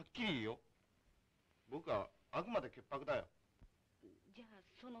っきり言うよ。僕はあくまで潔白だよ。じゃあ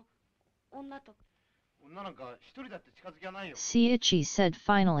その女と。女なんか一人だって近づきはないよ。Seiichi said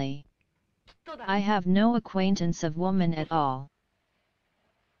finally. I have no acquaintance of woman at all.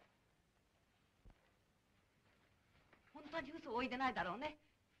 本当に嘘をおいでないだろうね。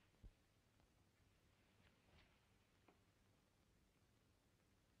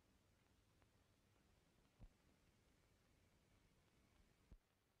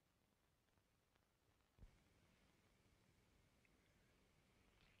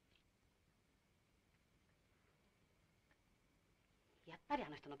やっぱりあ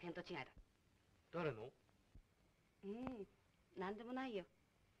の人の見当違いだ。誰の？なんでもないよ。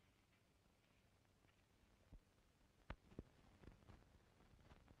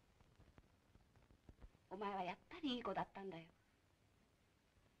お前はやっぱりいい子だったんだよ。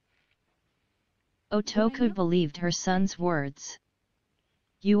Otoku believed her son's words.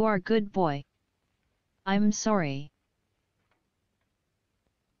 You are good boy. I'm sorry.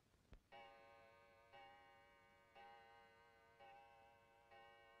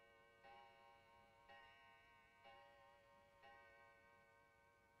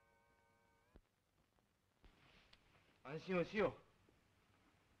 Ansin をしよう。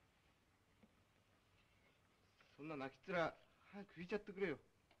そんな泣きつら早く拭いちゃってくれよ。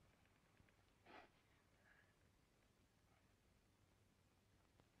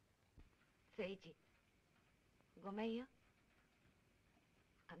誠一、ごめんよ。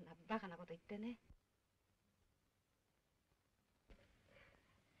あんなバカなこと言ってね。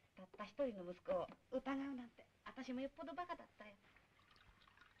だっった一人の息子を疑うなんて、私もよっぽどバカだったよ。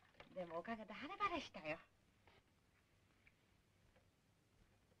でもおかげで晴れ晴れしたよ。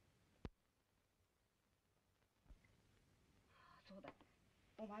そうだ、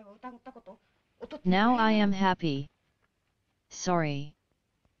お前を疑ったこと、おとっつぁんに Now 謝 I れ。 am happy. Sorry.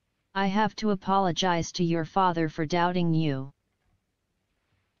 I have to apologize to your father for doubting you.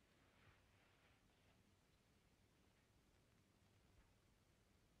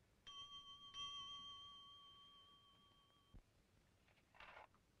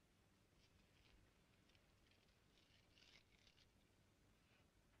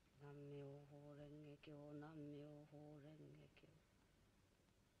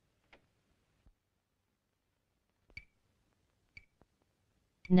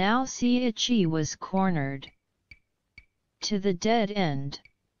 Now Seiichi was cornered to the dead end.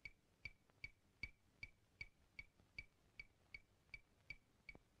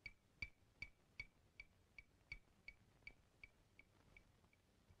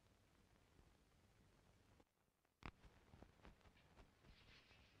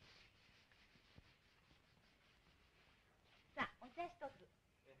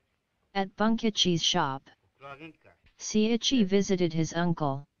 At Bunkichi's shop, Seiichi visited his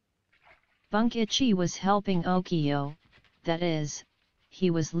uncle. Bunkichi was helping Okiyo, that is,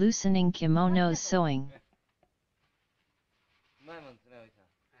 he was loosening kimono's sewing.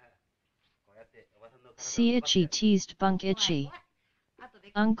 Seiichi teased Bunkichi.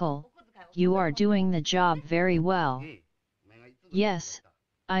 Uncle, you are doing the job very well. Yes,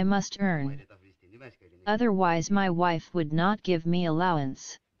 I must earn. Otherwise my wife would not give me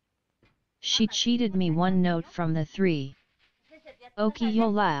allowance. She cheated me one note from the 3.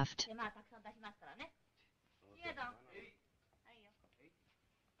 Okiyo laughed.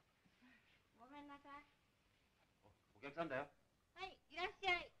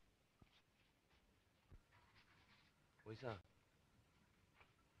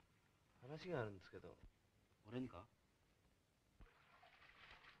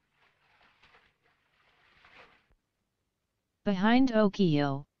 Behind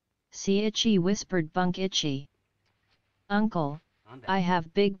Okiyo, Seiichi whispered Bunkichi. Uncle, I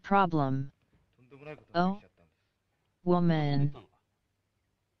have big problem. Oh? Woman.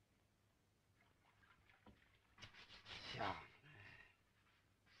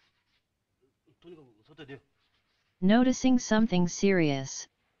 Noticing something serious,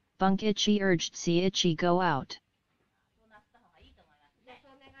 Bunkichi urged Seiichi go out.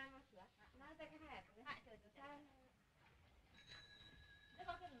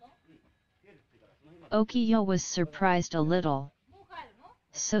 Okiyo was surprised a little.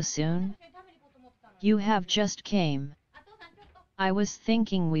 So soon? You have just came. I was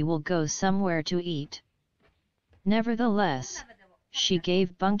thinking we will go somewhere to eat. Nevertheless, she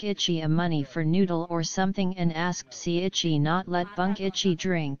gave Bunkichi a money for noodle or something and asked Seiichi not let Bunkichi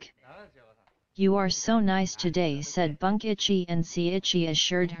drink. You are so nice today, said Bunkichi, and Seiichi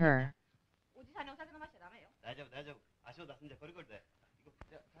assured her.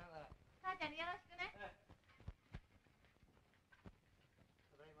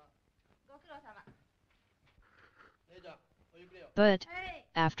 But,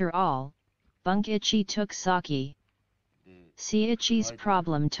 after all, Bunkichi took sake. Seiichi's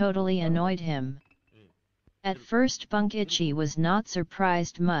problem totally annoyed him. At first Bunkichi was not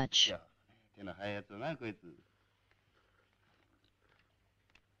surprised much.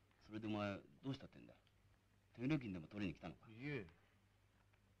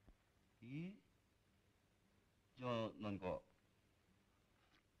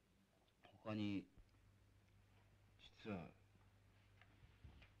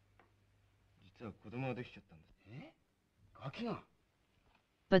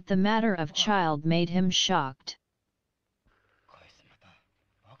 But the matter of child made him shocked.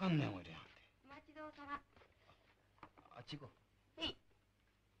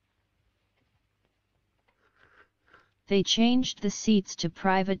 They changed the seats to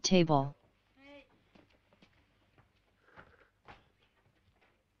private table.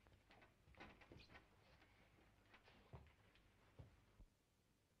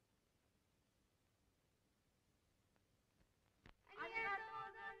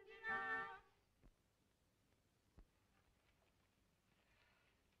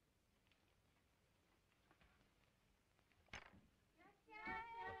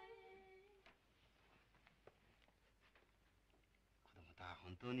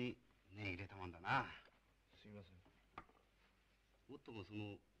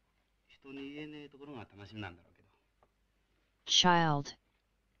 Child.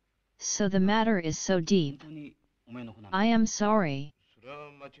 So the matter is so deep. I am sorry.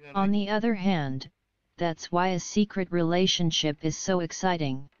 On the other hand, that's why a secret relationship is so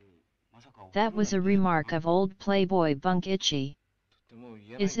exciting. That was a remark of old playboy Bunkichi.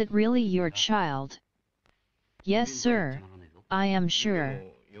 Is it really your child? Yes, sir, I am sure.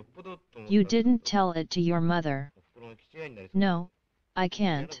 You didn't tell it to your mother. No, I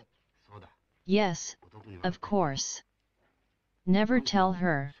can't. Yes, of course. Never tell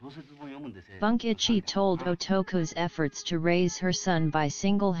her. Bunkichi told Otoku's efforts to raise her son by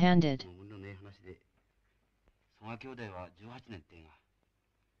single-handed.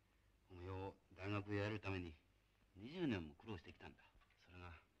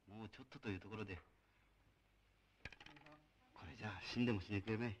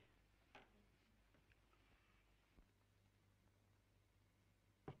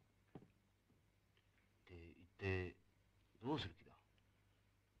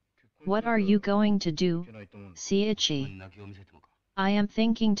 What are you going to do, Seiichi? I am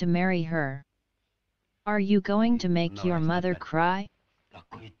thinking to marry her. Are you going to make your mother cry?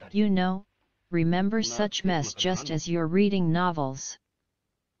 You know, remember such mess just as you're reading novels.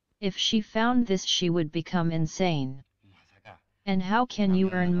 If she found this she would become insane. And how can you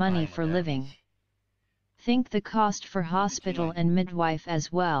earn money for living? Think the cost for hospital and midwife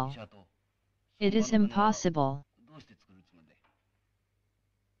as well. It is impossible.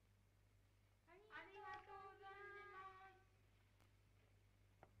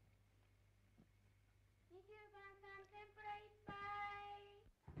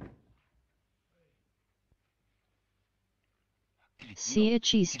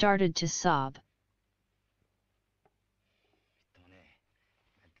 Seiichi started to sob.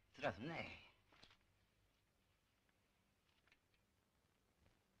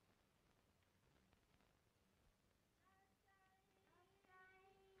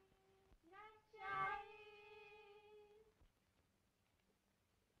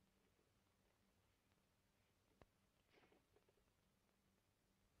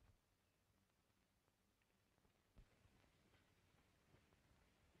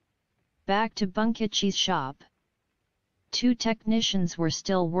 Back to Bunkichi's shop. 2 technicians were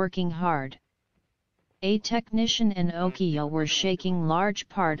still working hard. A technician and Okiyo were shaking large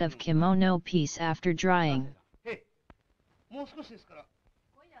part of kimono piece after drying.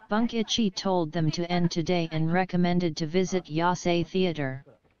 Bunkichi told them to end today and recommended to visit Yasei Theater.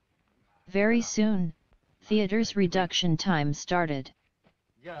 Very soon, theater's reduction time started.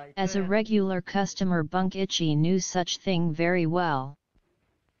 As a regular customer, Bunkichi knew such thing very well.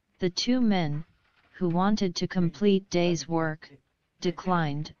 The 2 men, who wanted to complete day's work,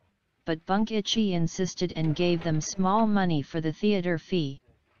 declined, but Bunkichi insisted and gave them small money for the theater fee.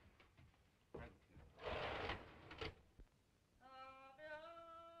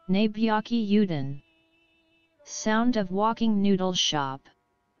 Nabyaki Yuden. Sound of walking noodle shop.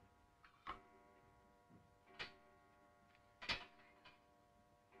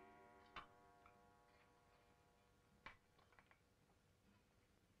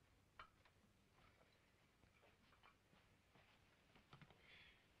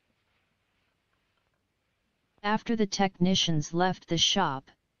 After the technicians left the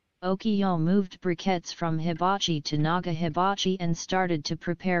shop, Okiyo moved briquettes from hibachi to naga hibachi and started to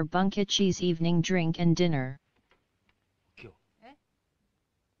prepare Bunkichi's evening drink and dinner.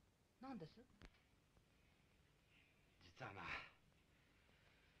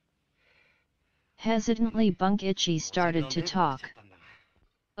 Hesitantly Bunkichi started to talk.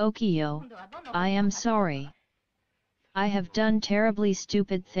 Okiyo, I am sorry. I have done terribly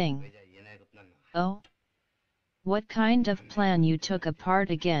stupid thing. Oh? What kind of plan you took apart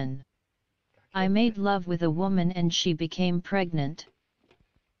again? I made love with a woman and she became pregnant.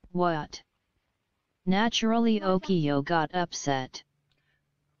 What? Naturally Okiyo got upset.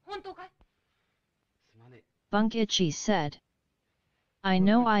 Bunkichi said. I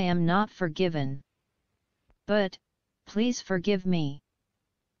know I am not forgiven. But, please forgive me.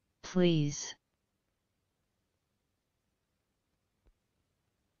 Please.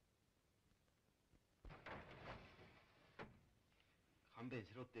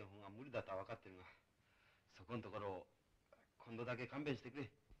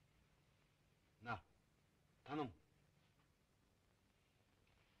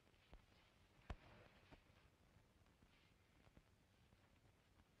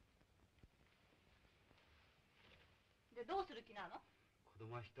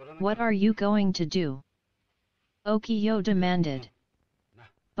 What are you going to do? Okiyo demanded.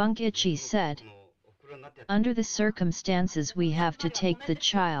 Bunkichi said. Under the circumstances we have to take the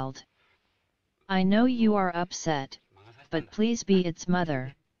child. I know you are upset, but please be its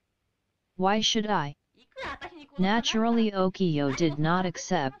mother. Why should I? Naturally, Okiyo did not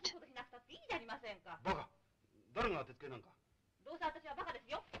accept. バカ、誰が当てつけなんか。どうせ私はバカで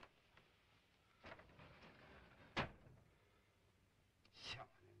すよ。しょう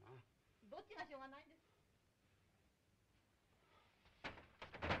がねえな。どっちがしょうがないんです。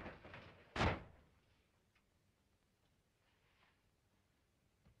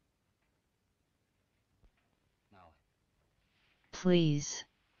Please.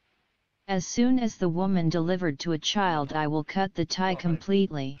 As soon as the woman delivered to a child, I will cut the tie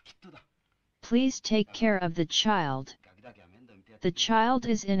completely. Please take care of the child. The child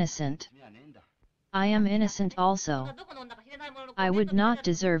is innocent. I am innocent also. I would not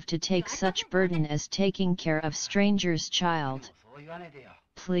deserve to take such burden as taking care of stranger's child.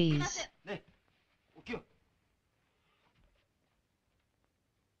 Please.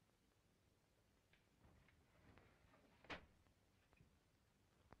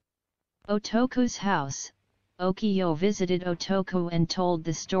 Otoku's house. Okiyo visited Otoku and told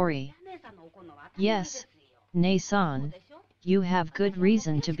the story. Yes, Nei-san, you have good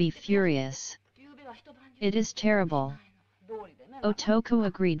reason to be furious. It is terrible. Otoku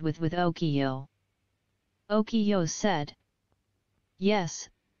agreed with Okiyo. Okiyo said, yes,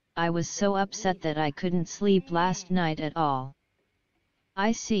 I was so upset that I couldn't sleep last night at all.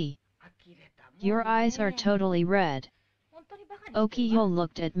 I see. Your eyes are totally red. Okiyo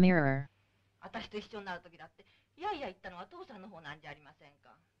looked at mirror.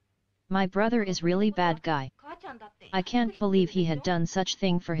 My brother is really bad guy. I can't believe he had done such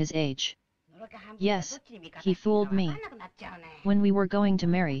thing for his age. Yes, he fooled me. When we were going to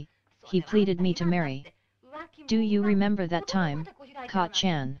marry, he pleaded me to marry. Do you remember that time,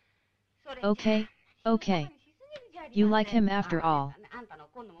 Ka-chan? Okay, okay. You like him after all.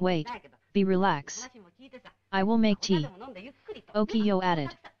 Wait, be relaxed. I will make tea. Okiyo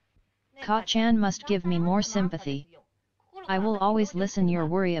added. Ka-chan must give me more sympathy. I will always listen your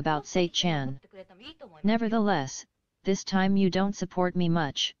worry about Seiichi-chan. Nevertheless, this time you don't support me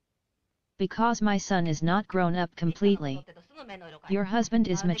much. Because my son is not grown up completely. Your husband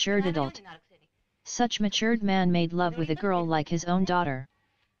is matured adult. Such matured man made love with a girl like his own daughter.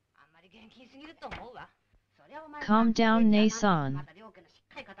 Calm down, Nei-san.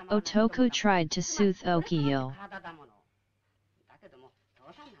 Otoku tried to soothe Okiyo.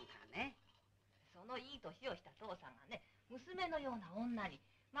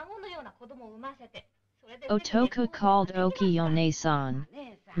 Otoku called Okiyo Nei-san,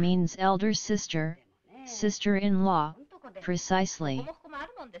 means elder sister, sister-in-law, precisely.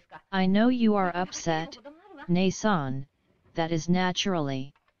 I know you are upset, Nei-san, that is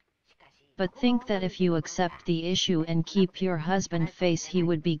naturally. But think that if you accept the issue and keep your husband face, he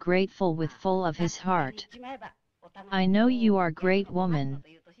would be grateful with full of his heart. I know you are great woman.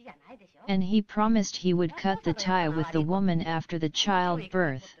 And he promised he would cut the tie with the woman after the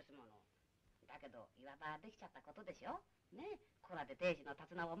childbirth.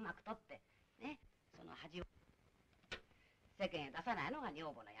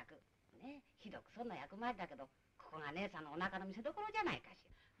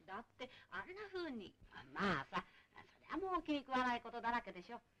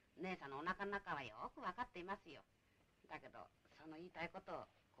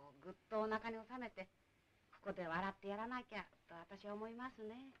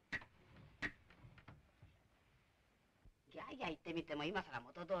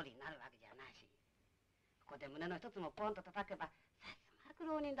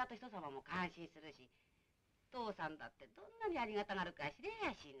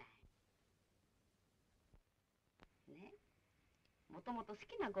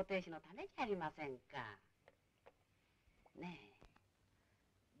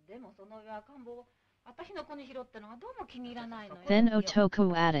 Then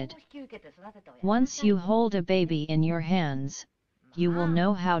Otoku added, once you hold a baby in your hands, you will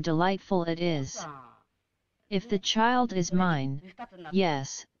know how delightful it is. If the child is mine,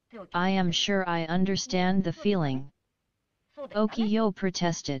 yes, I am sure I understand the feeling. Okiyo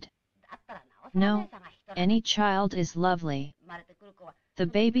protested. No, any child is lovely. The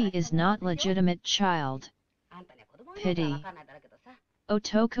baby is not legitimate child. Pity.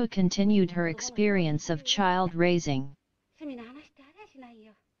 Otoku continued her experience of child raising.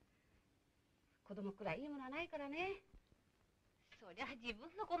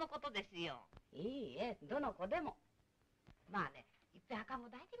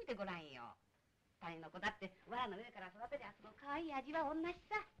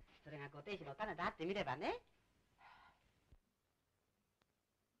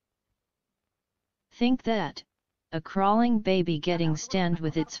 Think that, a crawling baby getting stand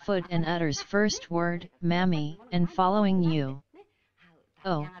with its foot and utters first word, "Mammy," and following you.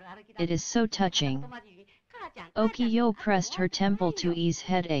 Oh, it is so touching. Okiyo pressed her temple to ease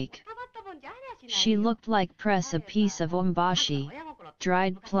headache. She looked like press a piece of ombashi,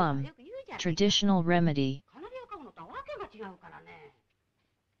 dried plum, traditional remedy.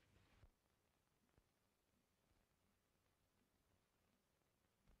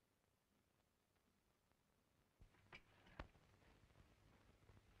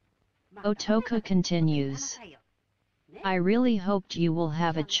 Otoku continues. I really hoped you will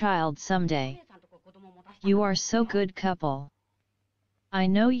have a child someday. You are so good couple. I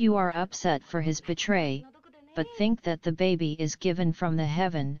know you are upset for his betray, but think that the baby is given from the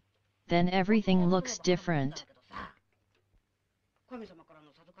heaven, then everything looks different.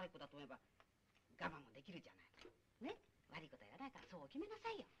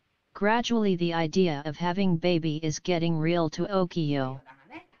 Gradually the idea of having baby is getting real to Okiyo.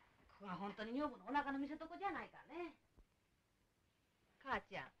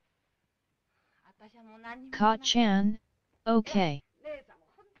 Ka-chan, okay.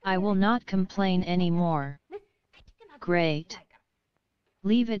 I will not complain anymore. Great.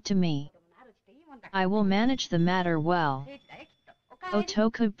 Leave it to me. I will manage the matter well.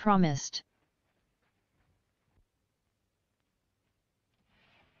 Otoku promised.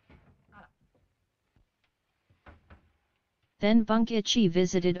 Then Bunkichi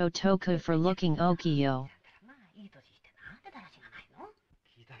visited Otoku for looking Okiyo.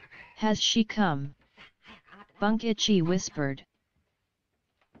 Has she come? Bunkichi whispered.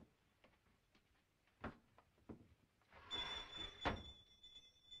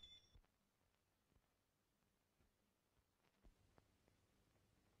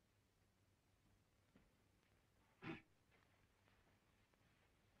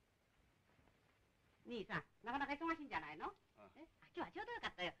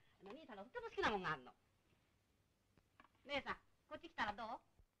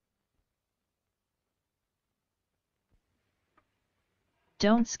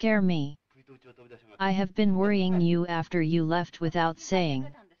 Don't scare me. I have been worrying you after you left without saying.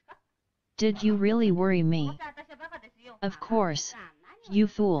 Did you really worry me? Of course, you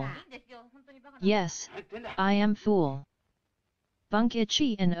fool. Yes, I am fool.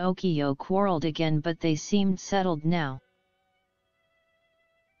 Bunkichi and Okiyo quarreled again, but they seemed settled now.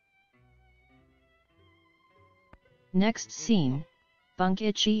 Next scene,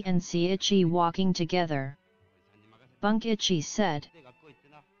 Bunkichi and Seiichi walking together. Bunkichi said,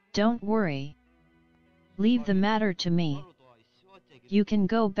 "Don't worry. Leave the matter to me. You can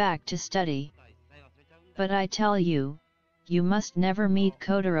go back to study. But I tell you, you must never meet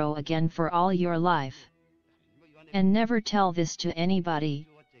Kotaro again for all your life. And never tell this to anybody,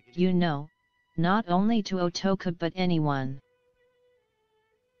 you know, not only to Otoku but anyone."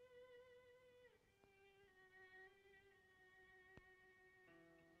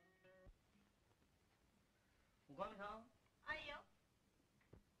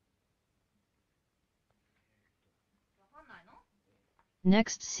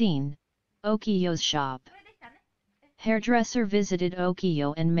 Next scene, Okiyo's shop. Hairdresser visited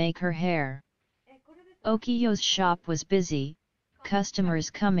Okiyo and make her hair. Okiyo's shop was busy,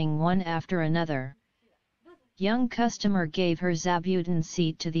 customers coming one after another. Young customer gave her zabuton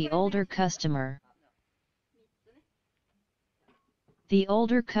seat to the older customer. The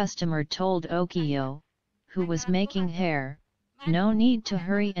older customer told Okiyo, who was making hair, no need to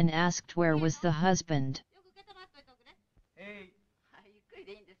hurry, and asked where was the husband.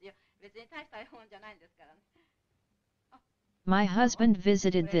 My husband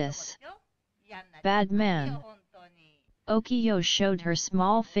visited this bad man. Okiyo showed her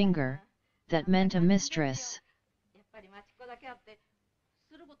small finger, that meant a mistress.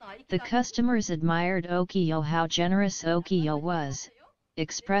 The customers admired Okiyo, how generous Okiyo was,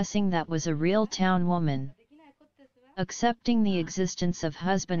 expressing that was a real town woman. Accepting the existence of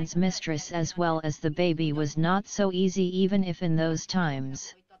husband's mistress as well as the baby was not so easy, even if in those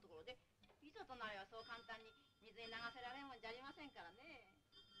times.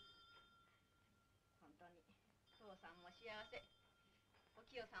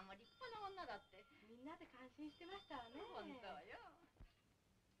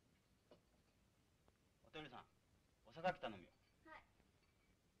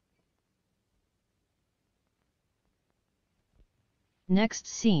 Next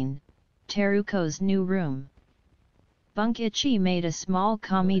scene, Teruko's new room. Bunkichi made a small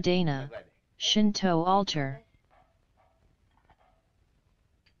kamidana, Shinto altar.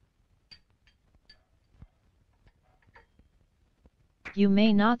 You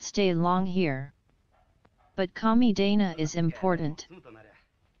may not stay long here. But kamidana is important.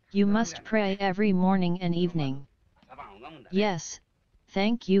 You must pray every morning and evening. Yes,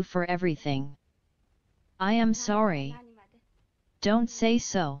 thank you for everything. I am sorry. Don't say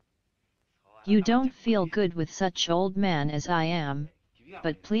so. You don't feel good with such old man as I am,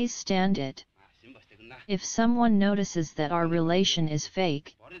 but please stand it. If someone notices that our relation is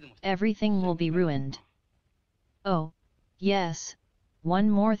fake, everything will be ruined. Oh, yes, one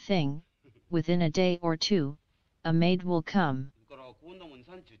more thing, within a day or two, a maid will come.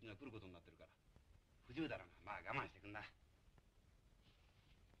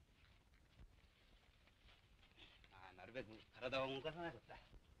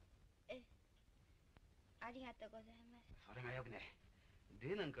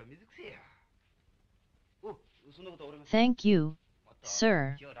 Thank you,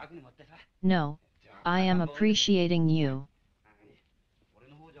 sir. No, I am appreciating you.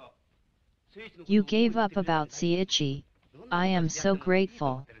 You gave up about Seiichi. I am so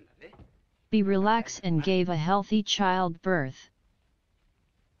grateful. Be relaxed and gave a healthy childbirth.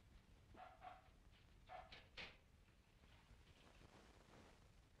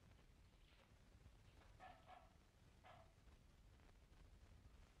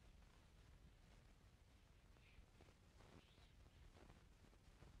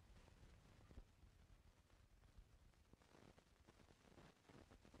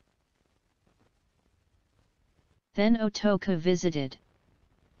 Then Otoku visited.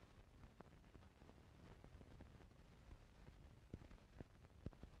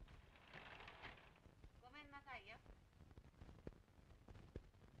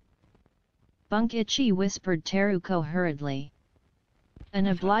 Bunkichi whispered Teruko hurriedly. An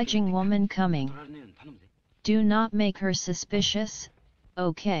obliging woman coming. Do not make her suspicious,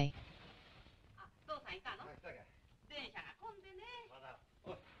 okay?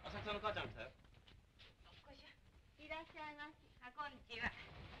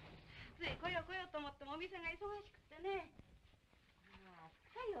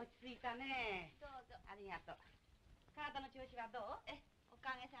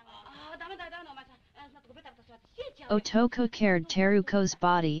 Otoku carried Teruko's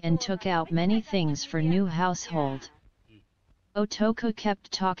body and took out many things for new household. Otoku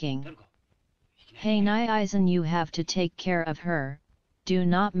kept talking. Hey Naizen, you have to take care of her, do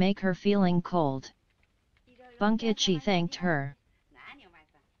not make her feeling cold. Bunkichi thanked her.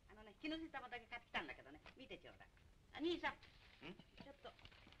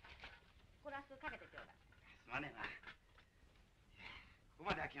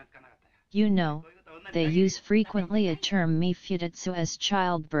 You know, they use frequently a term mifutitsu as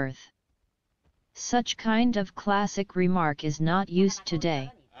childbirth. Such kind of classic remark is not used today.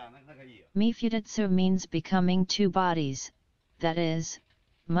 Mifutitsu means becoming two bodies, that is,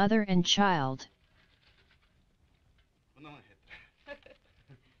 mother and child.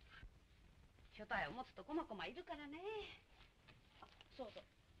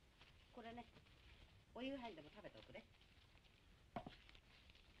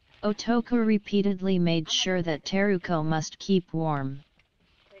 Otoku repeatedly made sure that Teruko must keep warm.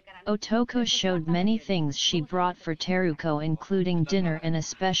 Otoku showed many things she brought for Teruko, including dinner and a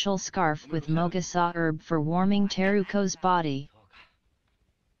special scarf with mogasa herb for warming Teruko's body.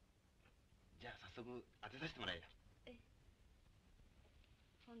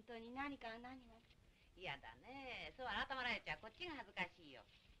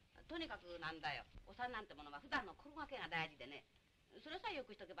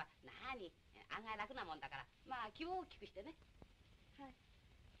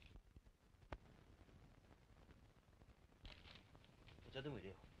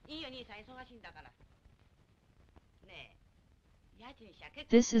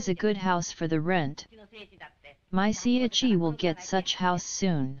 This is a good house for the rent. My Seiichi will get such house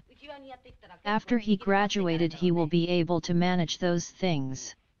soon. After he graduated he will be able to manage those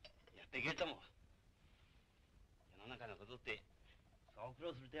things.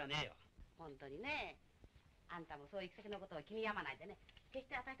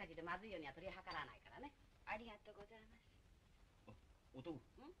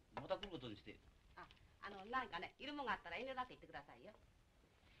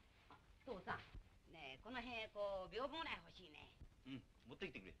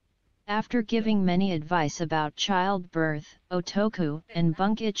 After giving many advice about childbirth, Otoku and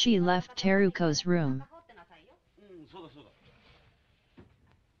Bunkichi left Teruko's room.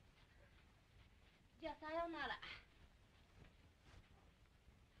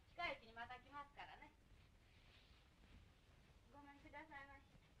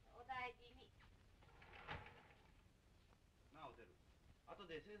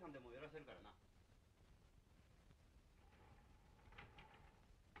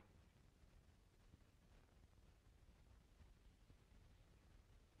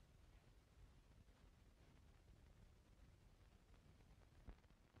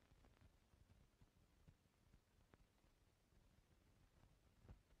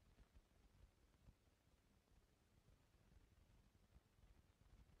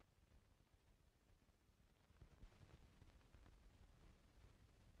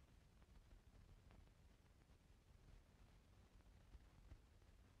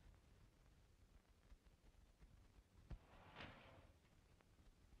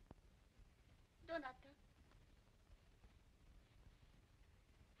 どなた？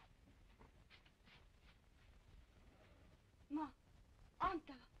まあ、あん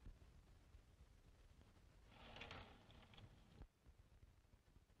たは。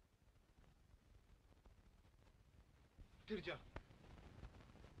てるちゃん。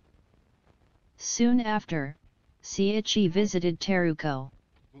 Soon after, Seiichi visited Teruko.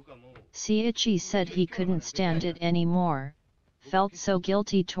 僕はもう Seiichi said he couldn't stand it anymore, felt so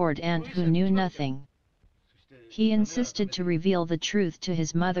guilty toward aunt who knew nothing. He insisted to reveal the truth to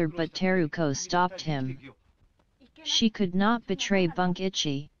his mother, but Teruko stopped him. She could not betray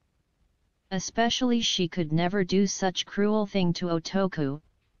Bunkichi. Especially she could never do such cruel thing to Otoku,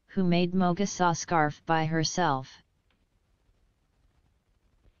 who made Mogasa scarf by herself.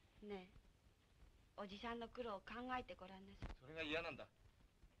 ねえ、おじさんの苦労を考えてごらんなさい。それが嫌なんだ。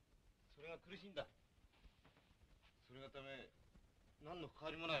それが苦しいんだ。それがため何の関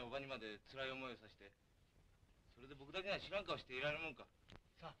わりもないおばにまで辛い思いをさせて、それで僕だけが知らん顔していられるもんか。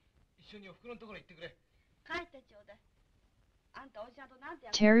さあ、一緒におふくろのところ行ってくれ。帰ってちょうだい。あんたおじさんとなんて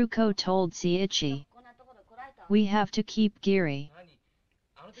やる。 Teruko told Seiichi, "We have to keep Giri.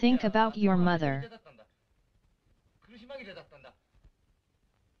 Think about your mother." 苦し紛れだったんだ。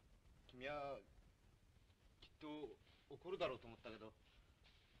君はきっと怒るだろうと思ったけど。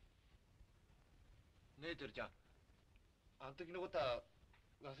ねえてるちゃん、あの時のことは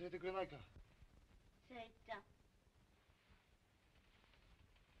忘れてくれないか。せいちゃん、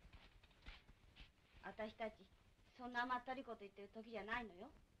私たちそんな甘ったりこと言ってる時じゃないのよ。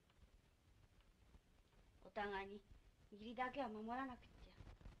お互いに義理だけは守らなくっちゃ。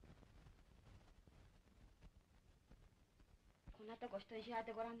こんなとこ人に知られ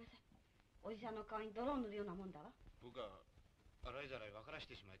てごらんなさい。おじさんの顔に泥を塗るようなもんだわ。僕は洗いざらい分からし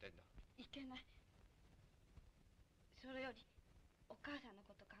てしまいたいんだ。いけない。それよりお母さんの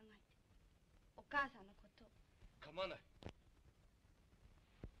こと考えて。お母さんのことを。構わない。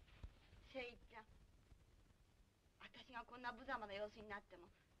せいちゃん、私がこんな無様な様子になっても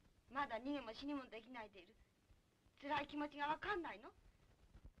まだ逃げも死にもできないでいる辛い気持ちがわかんないの？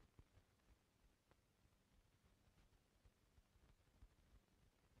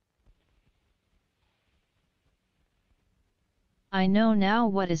 I know now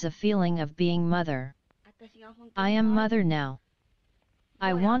what is a feeling of being mother. I am mother now.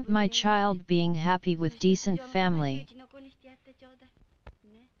 I want my child being happy with decent family.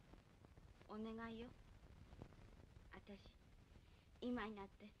 お願いよ。私、今になっ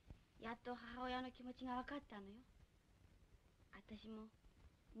てやっと母親の気持ちが分かったのよ。私も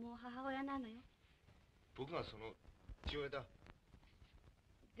もう母親なのよ。僕がその父親だ。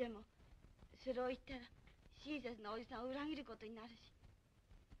でもそれを言ったら親切なおじさんを裏切ることになるし、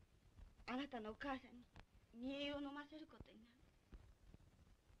あなたのお母さんに煮え湯を飲ませることになる。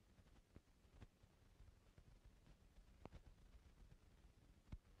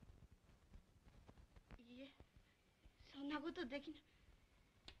いいえ、そんなことできない。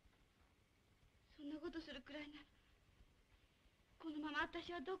そんなことするくらいならこのまま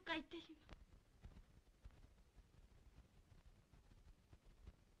私はどっか行ってしまう。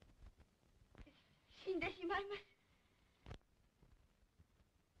死んでしまいます。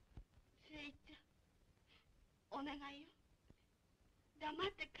せいちゃん、お願いよ。黙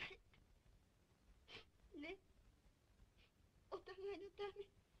って帰ってね。お互いのため。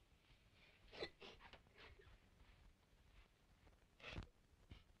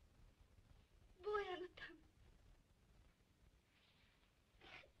坊やのため。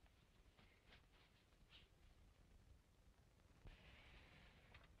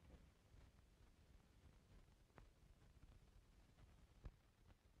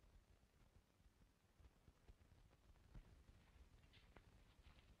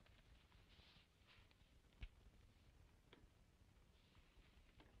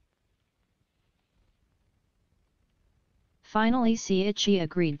Finally Seiichi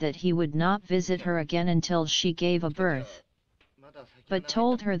agreed that he would not visit her again until she gave a birth, but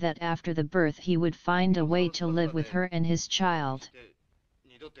told her that after the birth he would find a way to live with her and his child.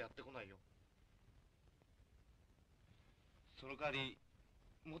 その代わり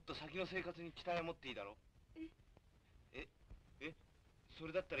もっと先の生活に期待を持っていいだろう。そ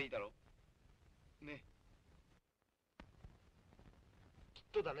れだったらいいだろうね。きっ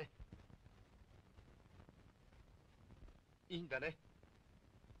とだね。いいんだね。よ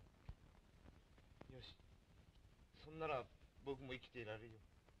し、そんなら僕も生きていられるよ。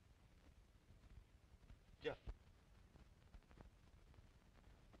じゃあ。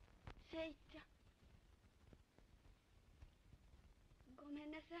せいちゃん、ごめ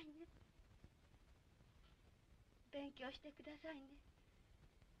んなさいね。勉強してくださいね。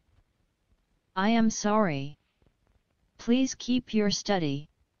I am sorry. Please keep your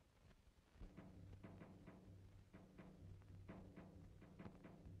study.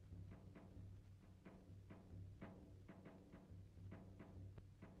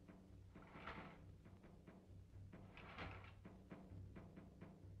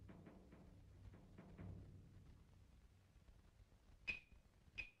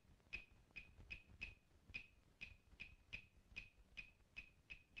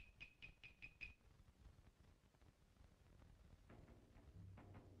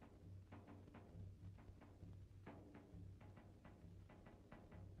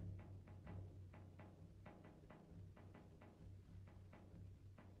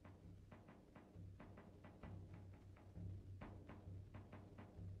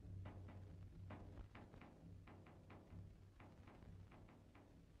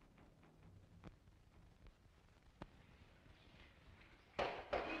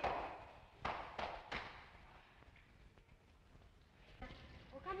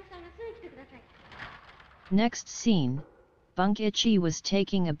 Next scene, Bunkichi was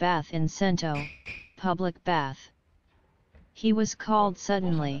taking a bath in Sento, public bath. He was called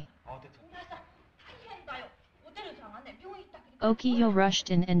suddenly. Okiyo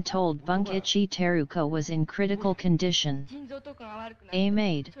rushed in and told Bunkichi Teruko was in critical condition. A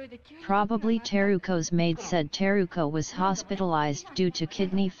maid, probably Teruko's maid, said Teruko was hospitalized due to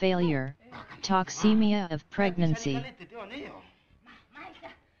kidney failure, toxemia of pregnancy.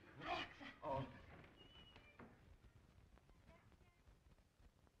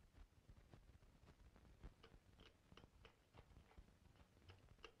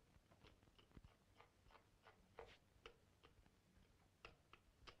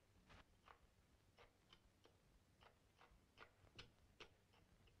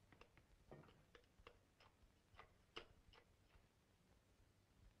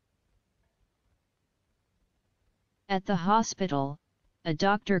 At the hospital, a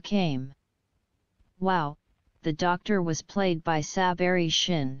doctor came. Wow, the doctor was played by Sabari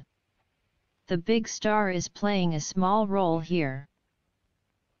Shin. The big star is playing a small role here.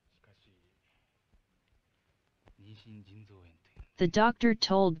 The doctor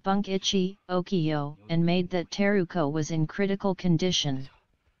told Bunkichi, Okiyo, and maid that Teruko was in critical condition.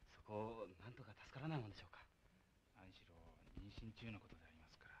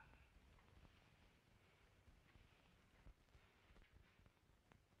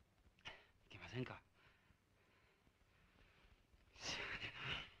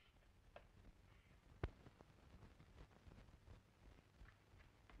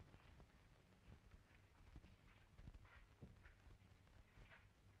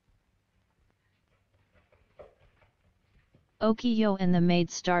 Okiyo and the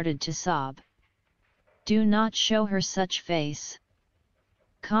maid started to sob. Do not show her such face.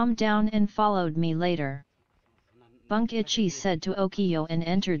 Calm down and followed me later. Bunkichi said to Okiyo and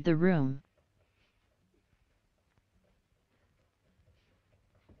entered the room.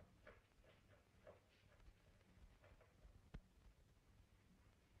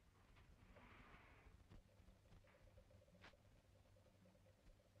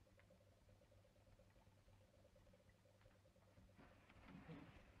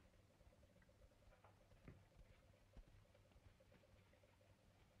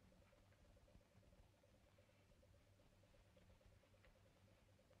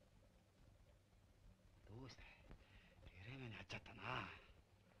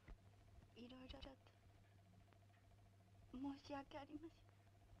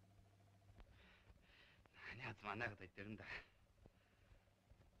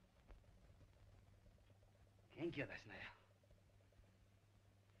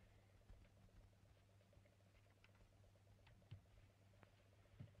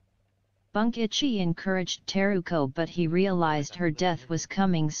 Bunkichi encouraged Teruko, but he realized her death was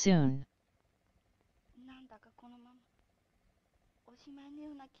coming soon.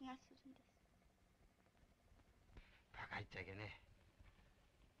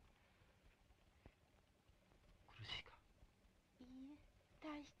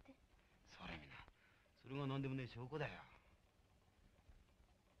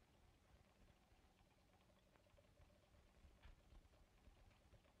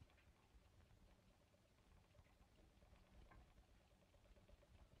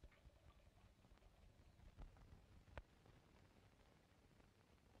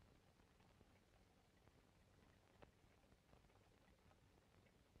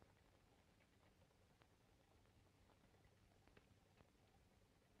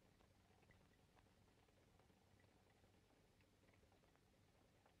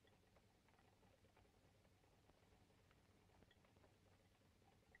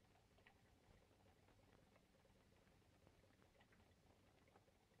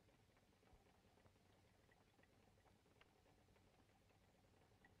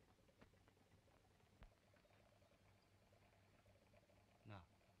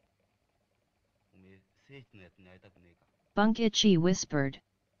 Bunkichi whispered.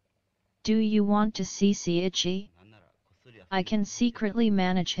 Do you want to see Seiichi? I can secretly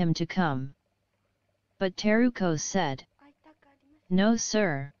manage him to come. But Teruko said. No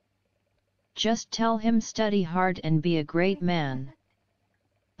sir. Just tell him study hard and be a great man.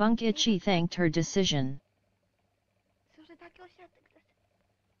 Bunkichi thanked her decision.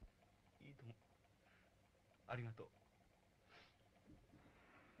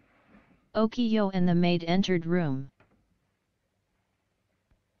 Okiyo and the maid entered room.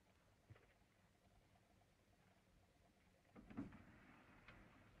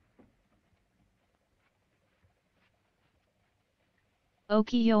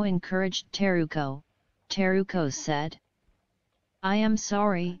 Okiyo encouraged Teruko. Teruko said. I am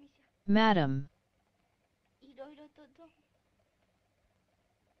sorry, madam.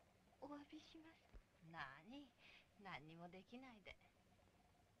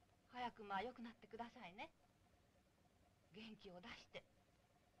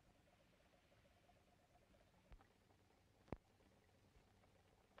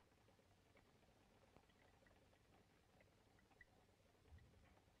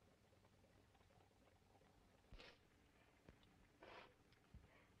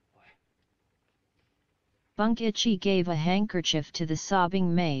 Bunkichi gave a handkerchief to the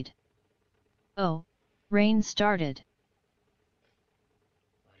sobbing maid. Oh, rain started.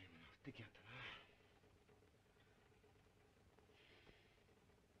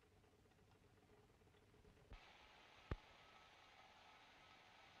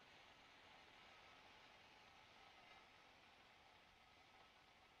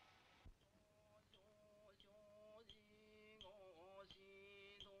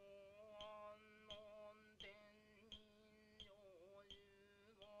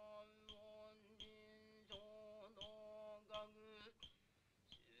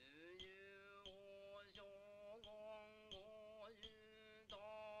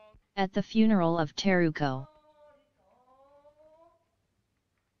 At the funeral of Teruko.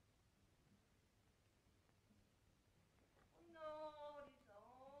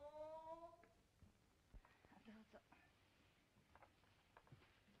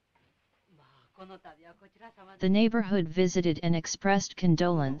 The neighborhood visited and expressed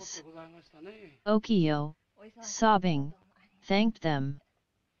condolence. Okiyo, sobbing, thanked them.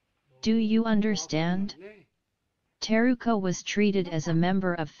 Do you understand? Teruko was treated as a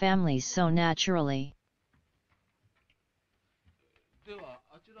member of family so naturally.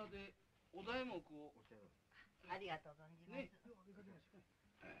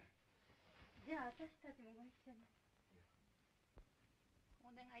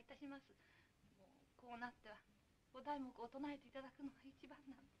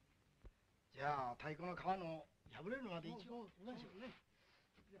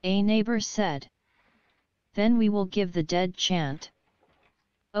 A neighbor said. Then we will give the dead chant.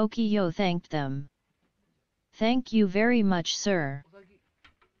 Okiyo thanked them. Thank you very much, sir.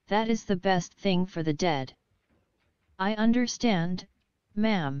 That is the best thing for the dead. I understand,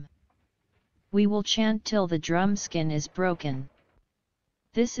 ma'am. We will chant till the drum skin is broken.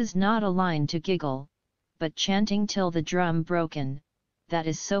 This is not a line to giggle, but chanting till the drum broken, that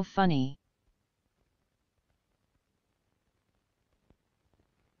is so funny.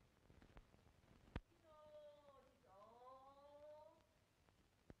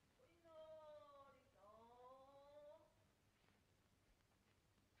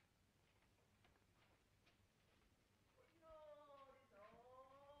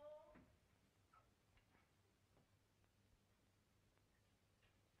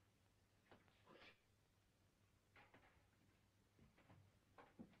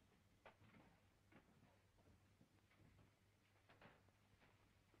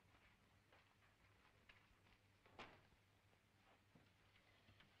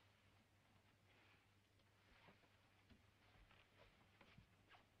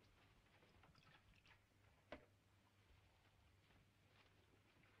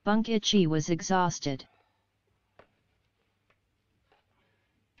 Bunkichi was exhausted.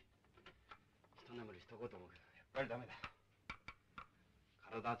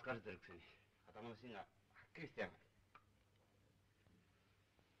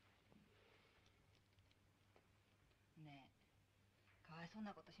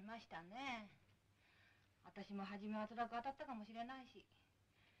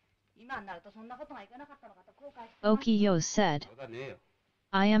 Okiyo said.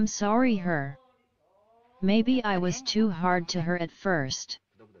 I am sorry her. Maybe I was too hard to her at first.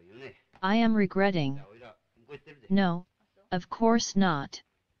 I am regretting. No, of course not.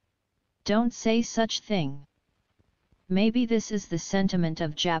 Don't say such thing. Maybe this is the sentiment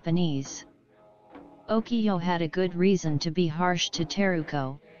of Japanese. Okiyo had a good reason to be harsh to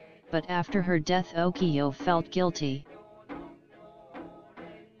Teruko, but after her death Okiyo felt guilty.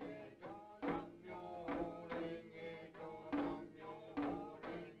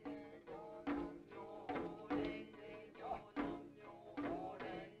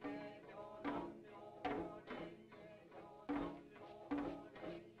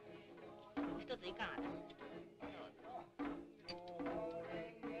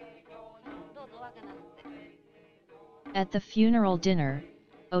 At the funeral dinner,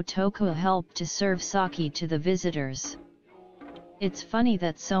 Otoku helped to serve sake to the visitors. It's funny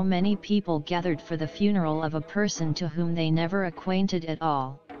that so many people gathered for the funeral of a person to whom they never acquainted at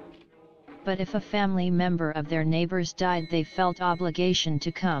all. But if a family member of their neighbors died, they felt obligation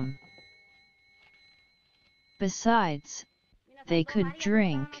to come. Besides, they could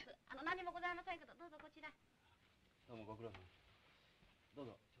drink.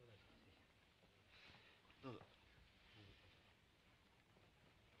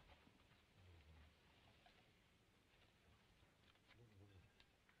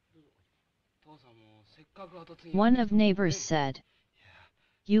 One of neighbors said,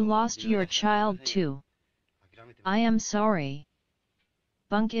 "You lost your child too. I am sorry."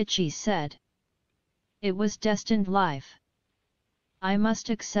 Bunkichi said, "It was destined life. I must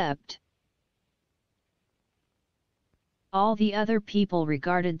accept." All the other people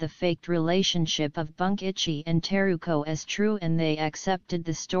regarded the faked relationship of Bunkichi and Teruko as true, and they accepted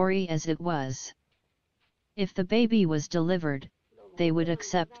the story as it was. If the baby was delivered, they would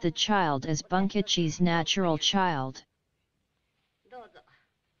accept the child as Bunkichi's natural child.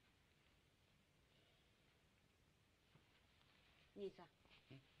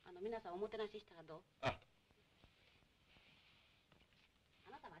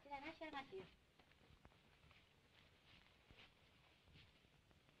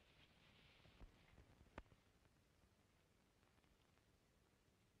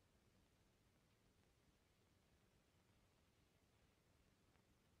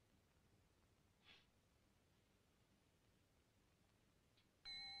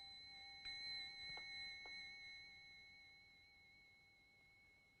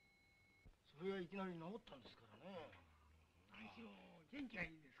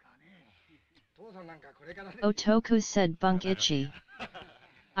 Otoku said Bunkichi,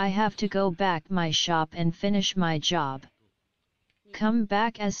 "I have to go back my shop and finish my job. Come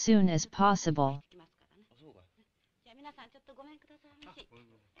back as soon as possible."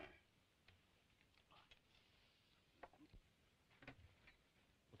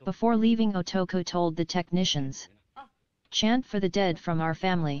 Before leaving, Otoku told the technicians, "Chant for the dead from our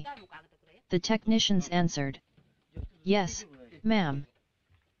family." The technicians answered, "Yes, ma'am.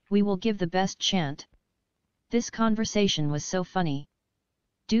 We will give the best chant." This conversation was so funny.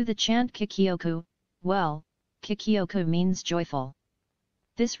 Do the chant Kikyoku. Well, Kikyoku means joyful.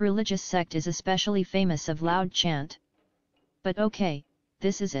 This religious sect is especially famous of loud chant. But okay,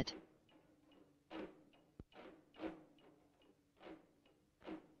 this is it.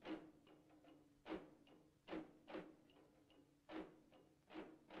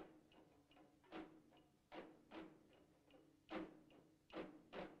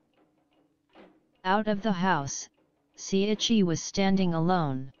 Out of the house, Seiichi was standing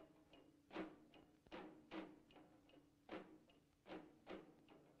alone.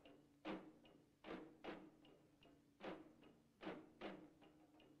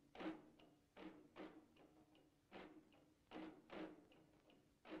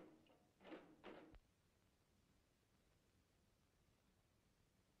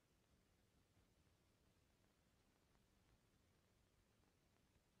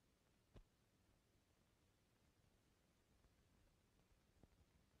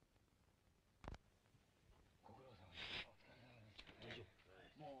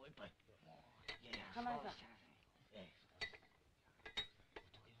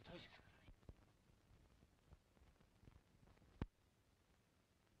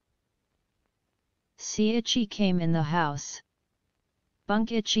 Seiichi came in the house.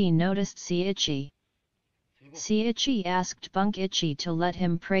 Bunkichi noticed Seiichi. Seiichi asked Bunkichi to let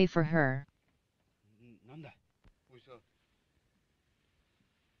him pray for her.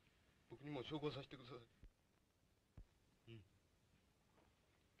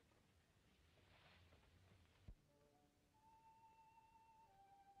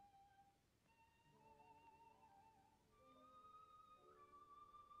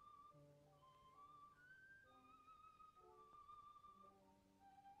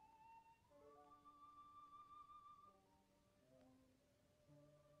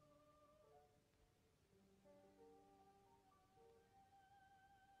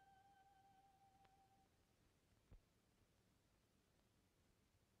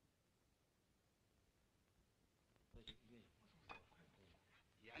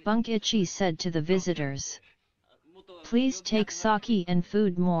 Bunkichi said to the visitors. Please take sake and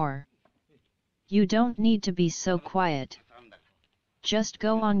food more. You don't need to be so quiet. Just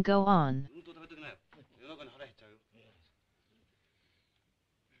go on, go on.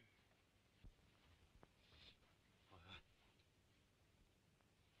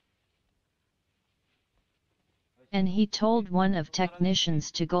 And he told one of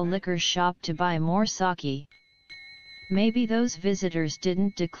technicians to go liquor shop to buy more sake. Maybe those visitors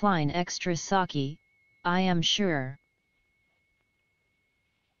didn't decline extra sake, I am sure.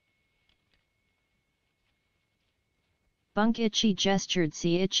 Bunkichi gestured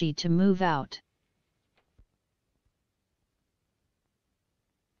Seiichi to move out.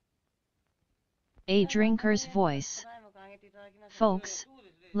 A drinker's voice. Folks,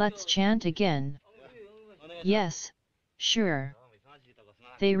 let's chant again. Yes, sure.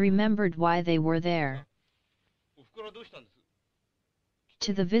 They remembered why they were there.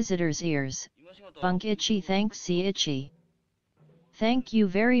 To the visitors' ears, Bunkichi thanked Seiichi. Thank you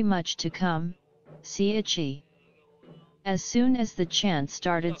very much to come, Seiichi. As soon as the chant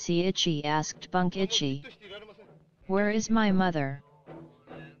started, Seiichi asked Bunkichi, where is my mother?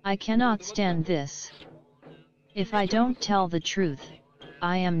 I cannot stand this. If I don't tell the truth,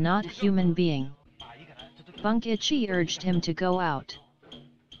 I am not human being. Bunkichi urged him to go out.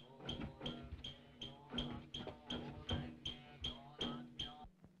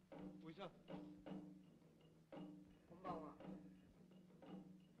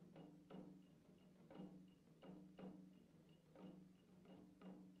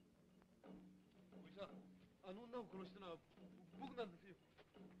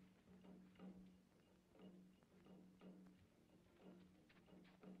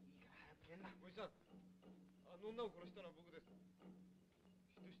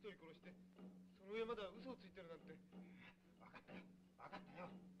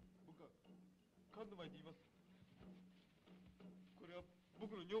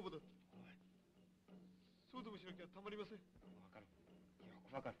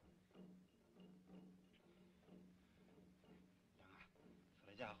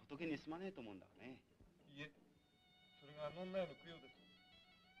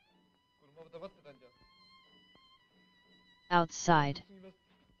 Outside,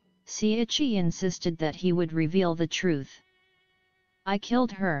 Seiichi insisted that he would reveal the truth. I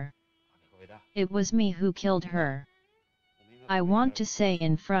killed her. It was me who killed her. I want to say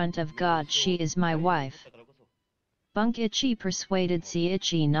in front of God she is my wife. Bunkichi persuaded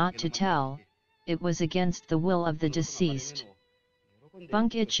Seiichi not to tell, it was against the will of the deceased.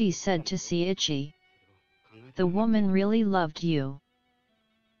 Bunkichi said to Seiichi, the woman really loved you.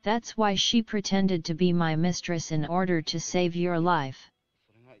 That's why she pretended to be my mistress in order to save your life.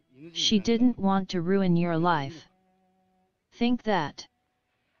 She didn't want to ruin your life. Think that.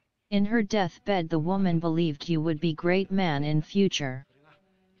 In her deathbed the woman believed you would be great man in future.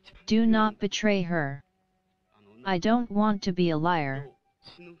 Do not betray her. I don't want to be a liar.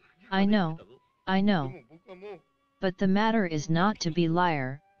 I know. But the matter is not to be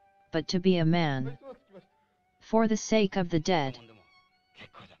liar, but to be a man. For the sake of the dead.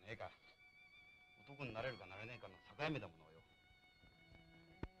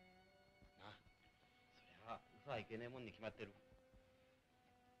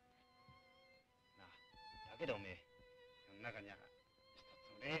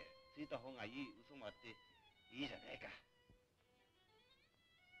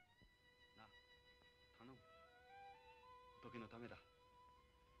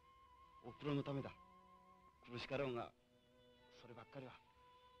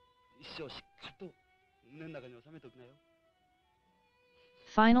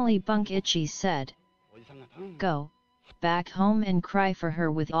 Finally Bunkichi said, go back home and cry for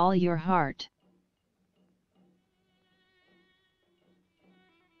her with all your heart.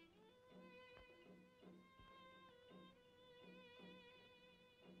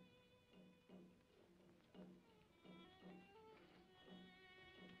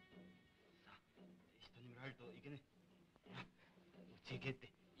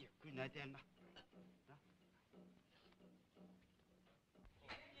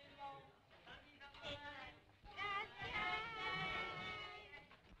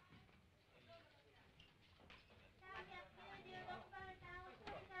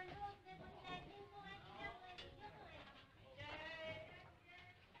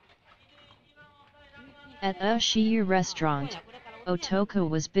 At a Shiyu restaurant, Otoku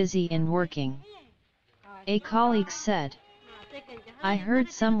was busy in working. A colleague said, I heard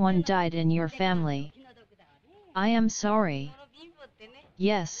someone died in your family. I am sorry.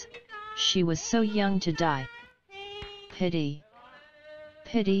 Yes, she was so young to die. Pity.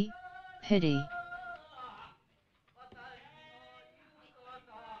 Pity, pity.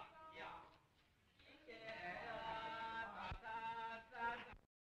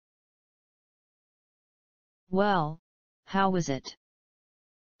 Well, how was it?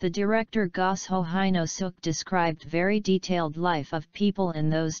 The director Gosho Heinosuke described very detailed life of people in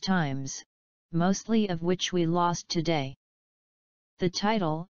those times, mostly of which we lost today. The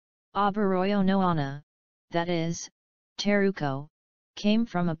title, Oboroyo-no-onna, that is, Teruko, came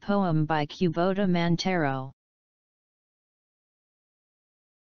from a poem by Kubota Mantaro.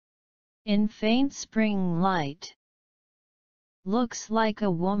 In faint spring light. Looks like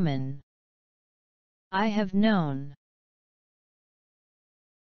a woman I have known.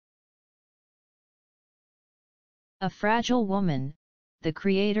 A fragile woman, the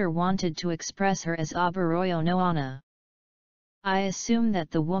creator wanted to express her as Oboroyo-no-onna. I assume that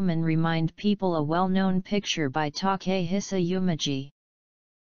the woman remind people a well-known picture by Takeshi Yumeji.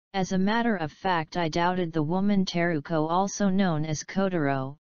 As a matter of fact, I doubted the woman Teruko, also known as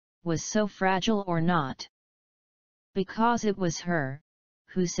Kotaro, was so fragile or not. Because it was her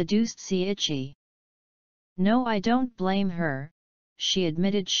who seduced Seiichi. No, I don't blame her. She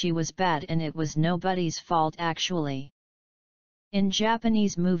admitted she was bad and it was nobody's fault actually. In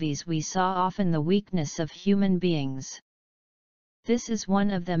Japanese movies we saw often the weakness of human beings. This is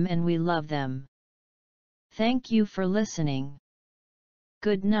one of them and we love them. Thank you for listening.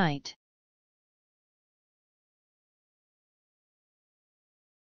 Good night.